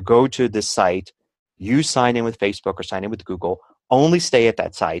would have to go to this site, use sign in with Facebook or sign in with Google, only stay at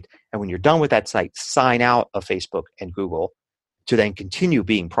that site, and when you're done with that site, sign out of Facebook and Google to then continue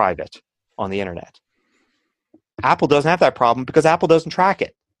being private on the internet. Apple doesn't have that problem because Apple doesn't track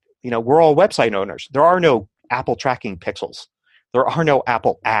it. We're all website owners. There are no Apple tracking pixels. There are no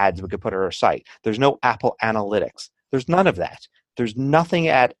Apple ads we could put on our site. There's no Apple analytics. There's none of that. There's nothing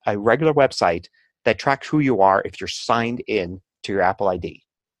at a regular website that tracks who you are if you're signed in to your Apple ID.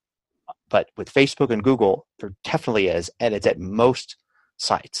 But with Facebook and Google, there definitely is, and it's at most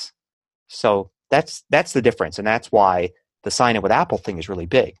sites. So that's the difference, and that's why the sign-in with Apple thing is really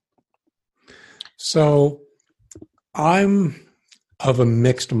big. So I'm of a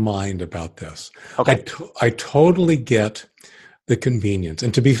mixed mind about this. Okay. I totally get the convenience,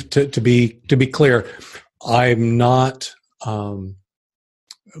 and to be clear, I'm not.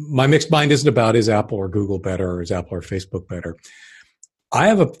 My mixed mind isn't about is Apple or Google better or is Apple or Facebook better. I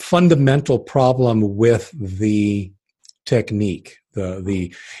have a fundamental problem with the technique,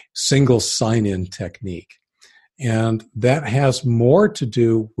 the single sign-in technique. And that has more to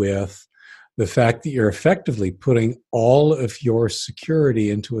do with the fact that you're effectively putting all of your security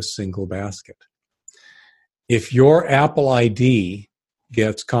into a single basket. If your Apple ID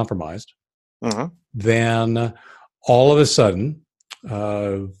gets compromised, then all of a sudden,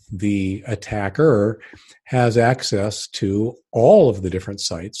 the attacker has access to all of the different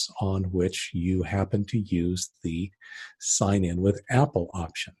sites on which you happen to use the sign in with Apple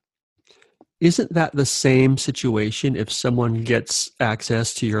option. Isn't that the same situation if someone gets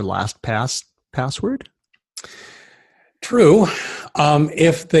access to your password? True.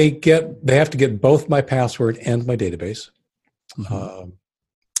 If they have to get both my password and my database.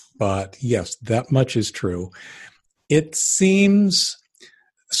 But yes, that much is true. It seems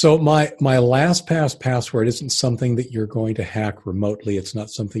so. My LastPass password isn't something that you're going to hack remotely. It's not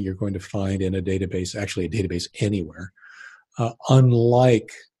something you're going to find in a database, actually a database anywhere.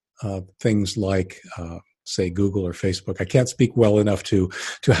 Unlike things like, say, Google or Facebook. I can't speak well enough to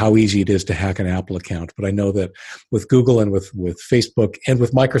how easy it is to hack an Apple account, but I know that with Google and with Facebook and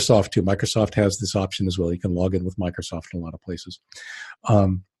with Microsoft too, Microsoft has this option as well. You can log in with Microsoft in a lot of places.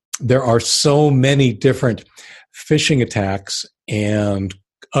 There are so many different phishing attacks and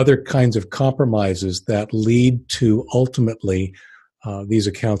other kinds of compromises that lead to ultimately these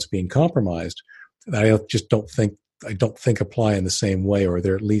accounts being compromised that I just don't think apply in the same way, or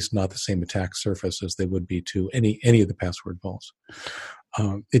they're at least not the same attack surface as they would be to any of the password vaults.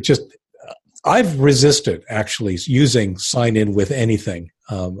 I've resisted actually using sign in with anything.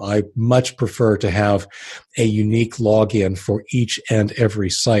 I much prefer to have a unique login for each and every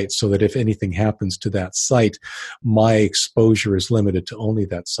site so that if anything happens to that site, my exposure is limited to only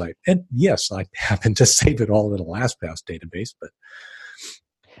that site. And yes, I happen to save it all in a LastPass database, but.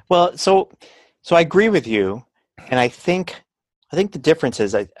 Well, so I agree with you. And I think the difference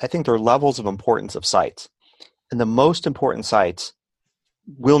is I think there are levels of importance of sites. And the most important sites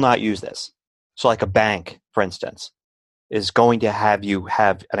will not use this. So like a bank, for instance, is going to have you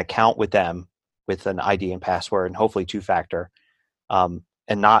have an account with them with an ID and password and hopefully two-factor, and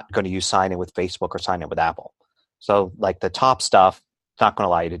not going to use sign-in with Facebook or sign-in with Apple. So like the top stuff, not going to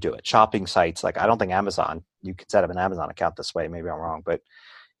allow you to do it. Shopping sites, like I don't think Amazon, you can set up an Amazon account this way. Maybe I'm wrong, but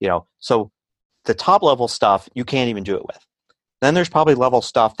so the top level stuff, you can't even do it with. Then there's probably level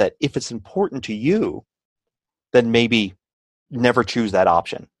stuff that if it's important to you, then maybe never choose that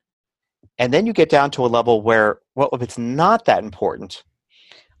option. And then you get down to a level where, well, if it's not that important,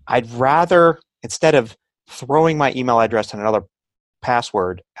 I'd rather, instead of throwing my email address and another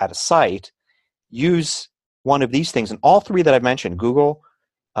password at a site, use one of these things. And all three that I've mentioned, Google,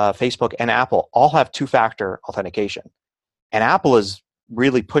 Facebook, and Apple, all have two-factor authentication. And Apple is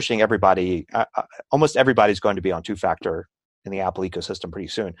really pushing everybody. Almost everybody's going to be on two-factor in the Apple ecosystem pretty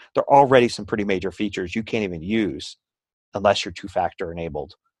soon. There are already some pretty major features you can't even use unless you're two-factor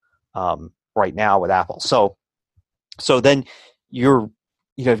enabled right now with Apple. So then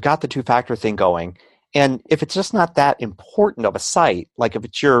you've got the two-factor thing going. And if it's just not that important of a site, like if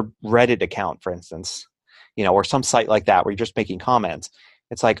it's your Reddit account, for instance, or some site like that where you're just making comments,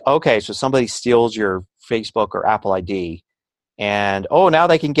 It's like, okay, so somebody steals your Facebook or Apple ID, and now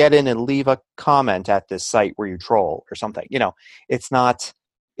they can get in and leave a comment at this site where you troll or something. It's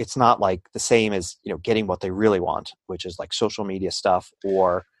not like the same as getting what they really want, which is like social media stuff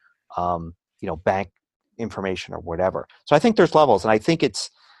or bank information or whatever. So I think there's levels, and I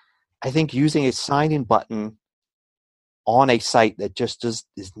think using a sign-in button on a site that just is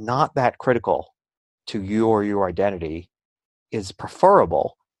not that critical to you or your identity is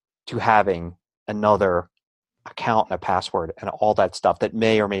preferable to having another account and a password and all that stuff that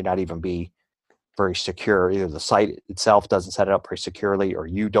may or may not even be very secure. Either the site itself doesn't set it up very securely, or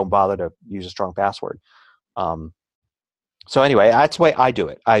you don't bother to use a strong password. So anyway, that's the way I do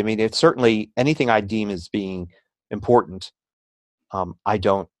it. I mean, it's certainly anything I deem as being important.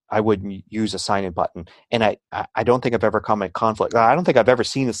 I wouldn't use a sign-in button, and I don't think I've ever come in conflict. I don't think I've ever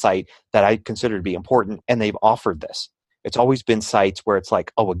seen a site that I consider to be important, and they've offered this. It's always been sites where it's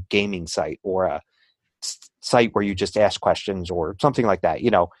like, a gaming site or a site where you just ask questions or something like that,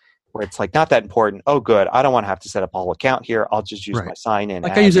 where it's like not that important. Oh, good. I don't want to have to set up a whole account here. I'll just use my sign-in.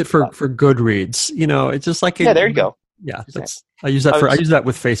 Like I use it for Goodreads. It's just like there you go. Yeah, I use that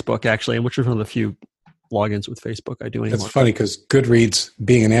with Facebook actually, and which is one of the few logins with Facebook I do anymore. It's funny because Goodreads,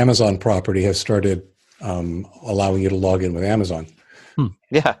 being an Amazon property, has started allowing you to log in with Amazon.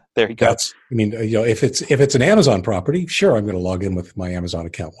 Yeah, there you go. If it's an Amazon property, sure, I'm going to log in with my Amazon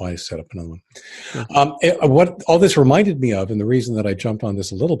account. Why set up another one? Sure. What all this reminded me of, and the reason that I jumped on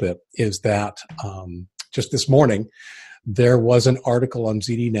this a little bit, is that just this morning there was an article on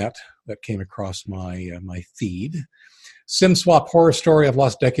ZDNet that came across my feed. SIM-swap horror story: I've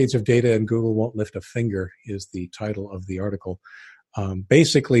lost decades of data and Google won't lift a finger is the title of the article.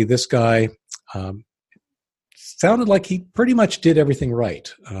 Basically, this guy sounded like he pretty much did everything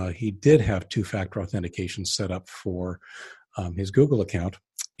right. He did have two-factor authentication set up for his Google account,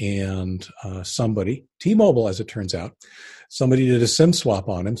 and somebody, T-Mobile as it turns out, somebody did a SIM swap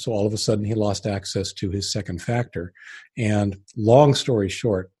on him, so all of a sudden he lost access to his second factor. And long story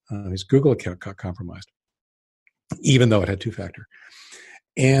short, his Google account got compromised, even though it had two-factor.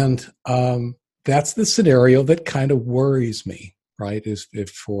 And that's the scenario that kind of worries me, right, is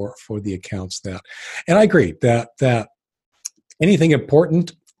if for the accounts that, and I agree that anything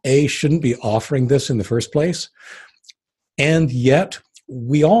important, shouldn't be offering this in the first place. And yet,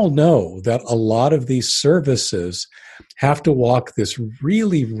 we all know that a lot of these services have to walk this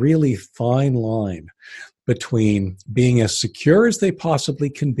really, really fine line between being as secure as they possibly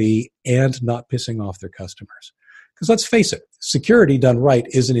can be and not pissing off their customers. Because let's face it, security done right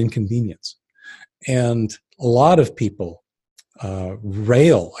is an inconvenience. And a lot of people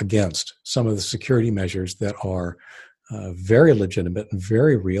rail against some of the security measures that are very legitimate and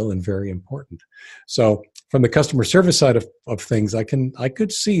very real and very important. So from the customer service side of things, I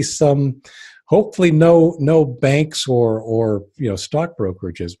could see some, hopefully no banks or stock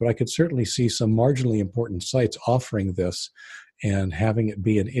brokerages, but I could certainly see some marginally important sites offering this and having it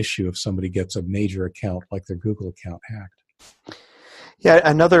be an issue if somebody gets a major account like their Google account hacked. Yeah,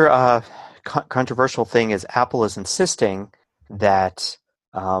 another controversial thing is Apple is insisting that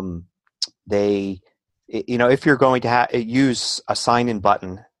if you're going to use a sign-in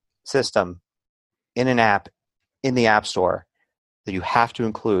button system in an app in the App Store, that you have to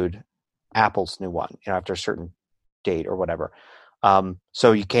include Apple's new one, after a certain date or whatever.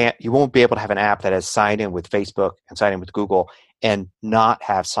 So you won't be able to have an app that has sign in with Facebook and sign in with Google and not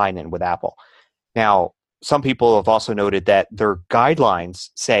have sign in with Apple. Now, some people have also noted that their guidelines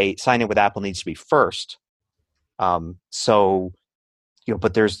say sign in with Apple needs to be first. But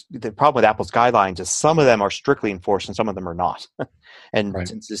there's the problem with Apple's guidelines is some of them are strictly enforced and some of them are not. And right.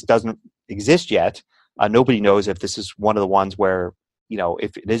 Since this doesn't exist yet, nobody knows if this is one of the ones where,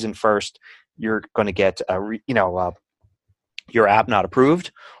 if it isn't first, you're going to get, your app not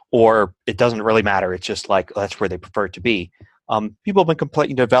approved, or it doesn't really matter. It's just like, that's where they prefer it to be. People have been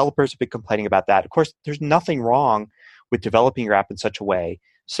complaining, developers have been complaining about that. Of course, there's nothing wrong with developing your app in such a way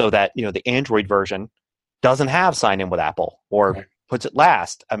so that, the Android version doesn't have sign in with Apple or right. puts it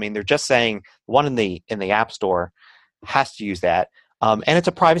last. I mean, they're just saying one in the App Store has to use that. And it's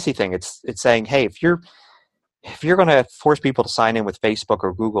a privacy thing. It's saying, hey, if you're going to force people to sign in with Facebook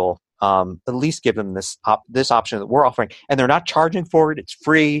or Google, at least give them this option that we're offering. And they're not charging for it. It's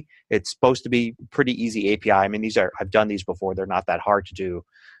free. It's supposed to be pretty easy API. I mean, I've done these before. They're not that hard to do.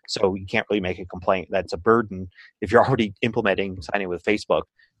 So you can't really make a complaint. That's a burden if you're already implementing sign in with Facebook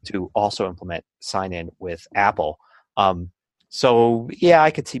to also implement sign in with Apple. So yeah,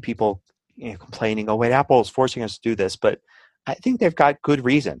 I could see people complaining, oh wait, Apple is forcing us to do this, but I think they've got good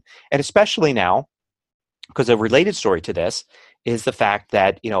reason. And especially now, because a related story to this is the fact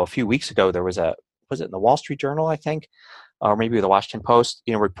that, a few weeks ago there was it in the Wall Street Journal, I think, or maybe the Washington Post,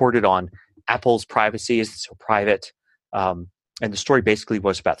 reported on Apple's privacy is so private. And the story basically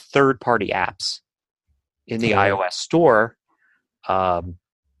was about third-party apps in the iOS store,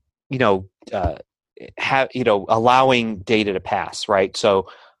 allowing data to pass, right? So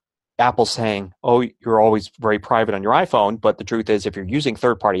Apple's saying, oh, you're always very private on your iPhone, but the truth is if you're using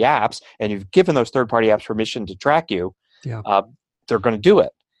third-party apps and you've given those third-party apps permission to track you, they're going to do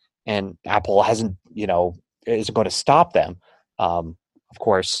it. And Apple isn't going to stop them. Of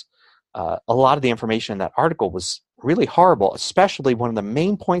course, a lot of the information in that article was really horrible, especially one of the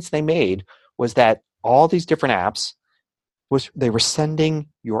main points they made was that all these different apps, they were sending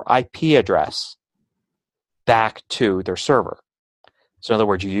your IP address back to their server. So in other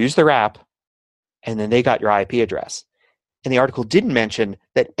words, you use their app, and then they got your IP address. And the article didn't mention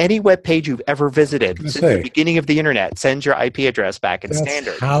that any web page you've ever visited since the beginning of the internet sends your IP address back in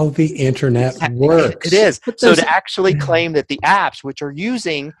standard. That's how the internet works. It is. So to actually claim that the apps, which are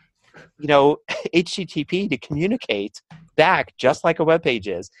using, HTTP to communicate back, just like a web page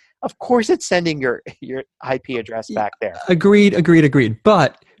is, of course it's sending your IP address back there. Agreed.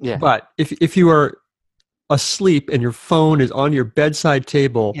 But if you are asleep and your phone is on your bedside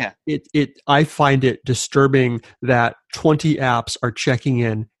table, I find it disturbing that 20 apps are checking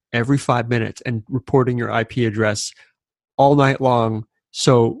in every 5 minutes and reporting your IP address all night long,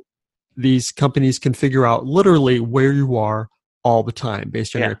 so these companies can figure out literally where you are all the time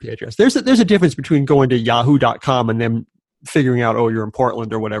based on your IP address. There's a difference between going to yahoo.com and them figuring out, oh, you're in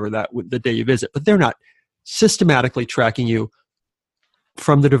Portland or whatever the day you visit, but they're not systematically tracking you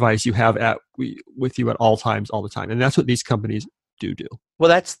from the device you have with you at all times, all the time. And that's what these companies do. Well,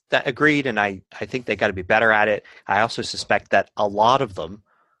 that's agreed, and I think they got to be better at it. I also suspect that a lot of them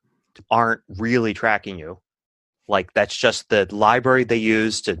aren't really tracking you. Like, that's just the library they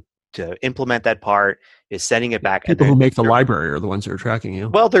use to implement that part is sending it back. People who make the library are the ones that are tracking you.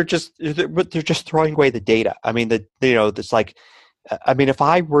 Well, they're just throwing away the data. I mean, it's like, if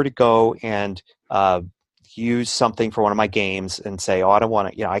I were to go and use something for one of my games and say, oh, I don't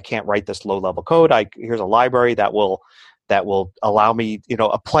want to, I can't write this low level code. Here's a library that will allow me,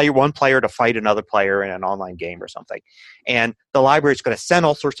 one player to fight another player in an online game or something. And the library is going to send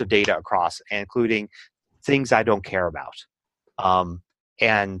all sorts of data across, including things I don't care about.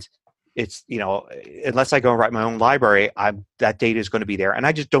 And it's, unless I go and write my own library, that data is going to be there, and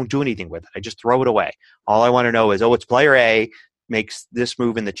I just don't do anything with it. I just throw it away. All I want to know is, it's player A makes this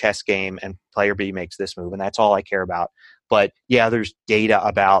move in the chess game and player B makes this move, and that's all I care about. But there's data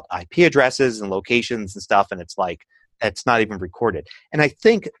about IP addresses and locations and stuff, and it's like, it's not even recorded. And I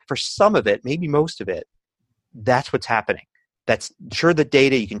think for some of it, maybe most of it, that's what's happening. That's sure the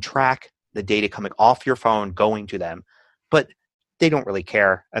data, you can track the data coming off your phone going to them, but they don't really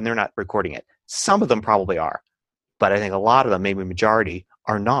care, and they're not recording it. Some of them probably are, but I think a lot of them, maybe majority,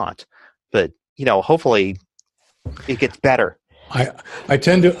 are not. But hopefully it gets better. I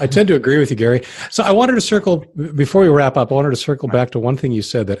tend to agree with you, Gary. So I wanted to circle, before we wrap up, back to one thing you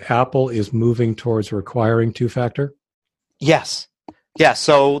said, that Apple is moving towards requiring two-factor. Yes. Yeah.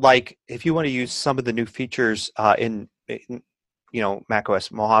 So like if you want to use some of the new features in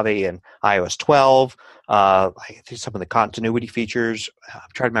macOS Mojave and iOS 12, I think some of the continuity features, I'm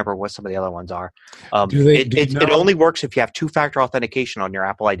trying to remember what some of the other ones are. It only works if you have two-factor authentication on your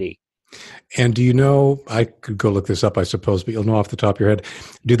Apple ID. And do you know, I could go look this up, I suppose, but you'll know off the top of your head,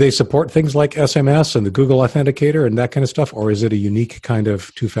 do they support things like SMS and the Google Authenticator and that kind of stuff, or is it a unique kind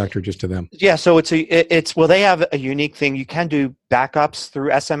of two-factor just to them? Yeah, so they have a unique thing. You can do backups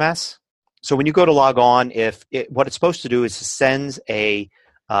through SMS. So when you go to log on, what it's supposed to do is it sends a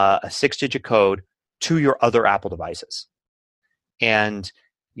 6-digit code to your other Apple devices. And,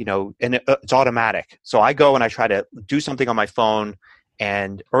 it's automatic. So I go and I try to do something on my phone,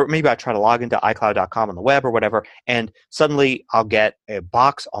 or maybe I try to log into iCloud.com on the web or whatever, and suddenly I'll get a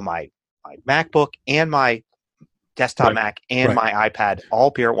box on my MacBook and my desktop Mac and my iPad all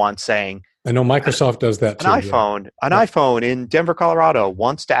appear at once saying, I know Microsoft does that too. An iPhone in Denver, Colorado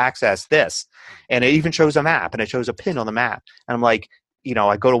wants to access this. And it even shows a map, and it shows a pin on the map. And I'm like,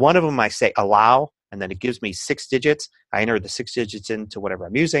 I go to one of them, I say allow, and then it gives me 6 digits. I enter the 6 digits into whatever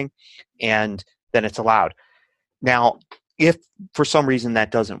I'm using, and then it's allowed. Now, if for some reason that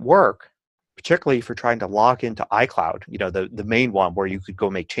doesn't work, particularly if you're trying to log into iCloud, the main one where you could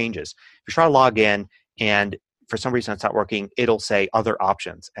go make changes. If you try to log in and for some reason it's not working, it'll say other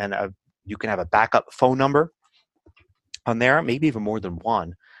options. And you can have a backup phone number on there, maybe even more than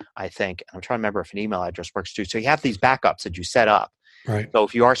one, I think. I'm trying to remember if an email address works too. So you have these backups that you set up. Right. So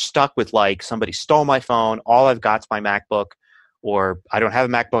if you are stuck with like somebody stole my phone, all I've got is my MacBook, or I don't have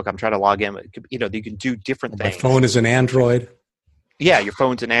a MacBook, I'm trying to log in. You know, you can do different My things. phone is an Android. Yeah, your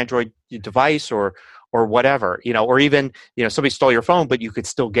phone's an Android device or whatever, you know, or even, you know, somebody stole your phone, but you could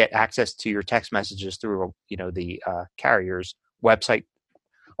still get access to your text messages through, you know, the carrier's website,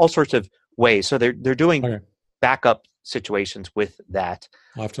 all sorts of ways. So they're doing backup situations with that.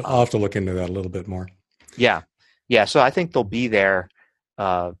 I'll have to look into that a little bit more. Yeah. Yeah. So I think they'll be there.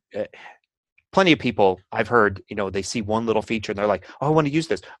 Plenty of people I've heard, you know, they see one little feature and they're like, oh, I want to use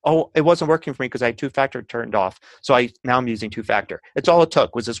this. Oh, it wasn't working for me because I had two-factor turned off. So now I'm using two-factor. It's all it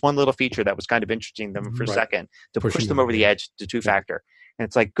took was this one little feature that was kind of interesting them for a second to push them over the edge to two-factor. And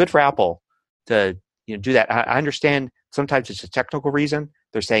it's like good for Apple to, you know, do that. I understand sometimes it's a technical reason.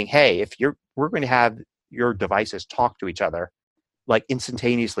 They're saying, hey, if we're going to have your devices talk to each other like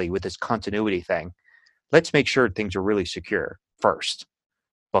instantaneously with this continuity thing, let's make sure things are really secure first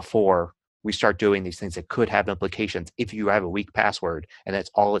before we start doing these things that could have implications if you have a weak password and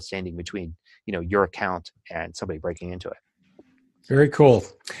that's all it's standing between, you know, your account and somebody breaking into it. Very cool.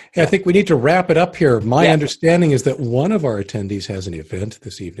 Hey, I think we need to wrap it up here. My understanding is that one of our attendees has an event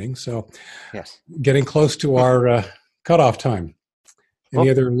this evening, so yes, getting close to our cutoff time. Any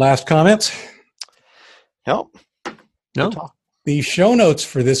other last comments? No. The show notes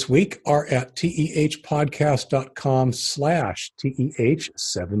for this week are at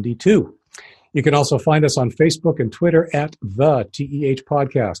tehpodcast.com/TEH72. You can also find us on Facebook and Twitter at the TEH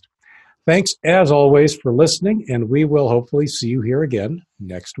Podcast. Thanks, as always, for listening, and we will hopefully see you here again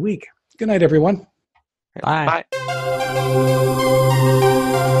next week. Good night, everyone. Bye. Bye.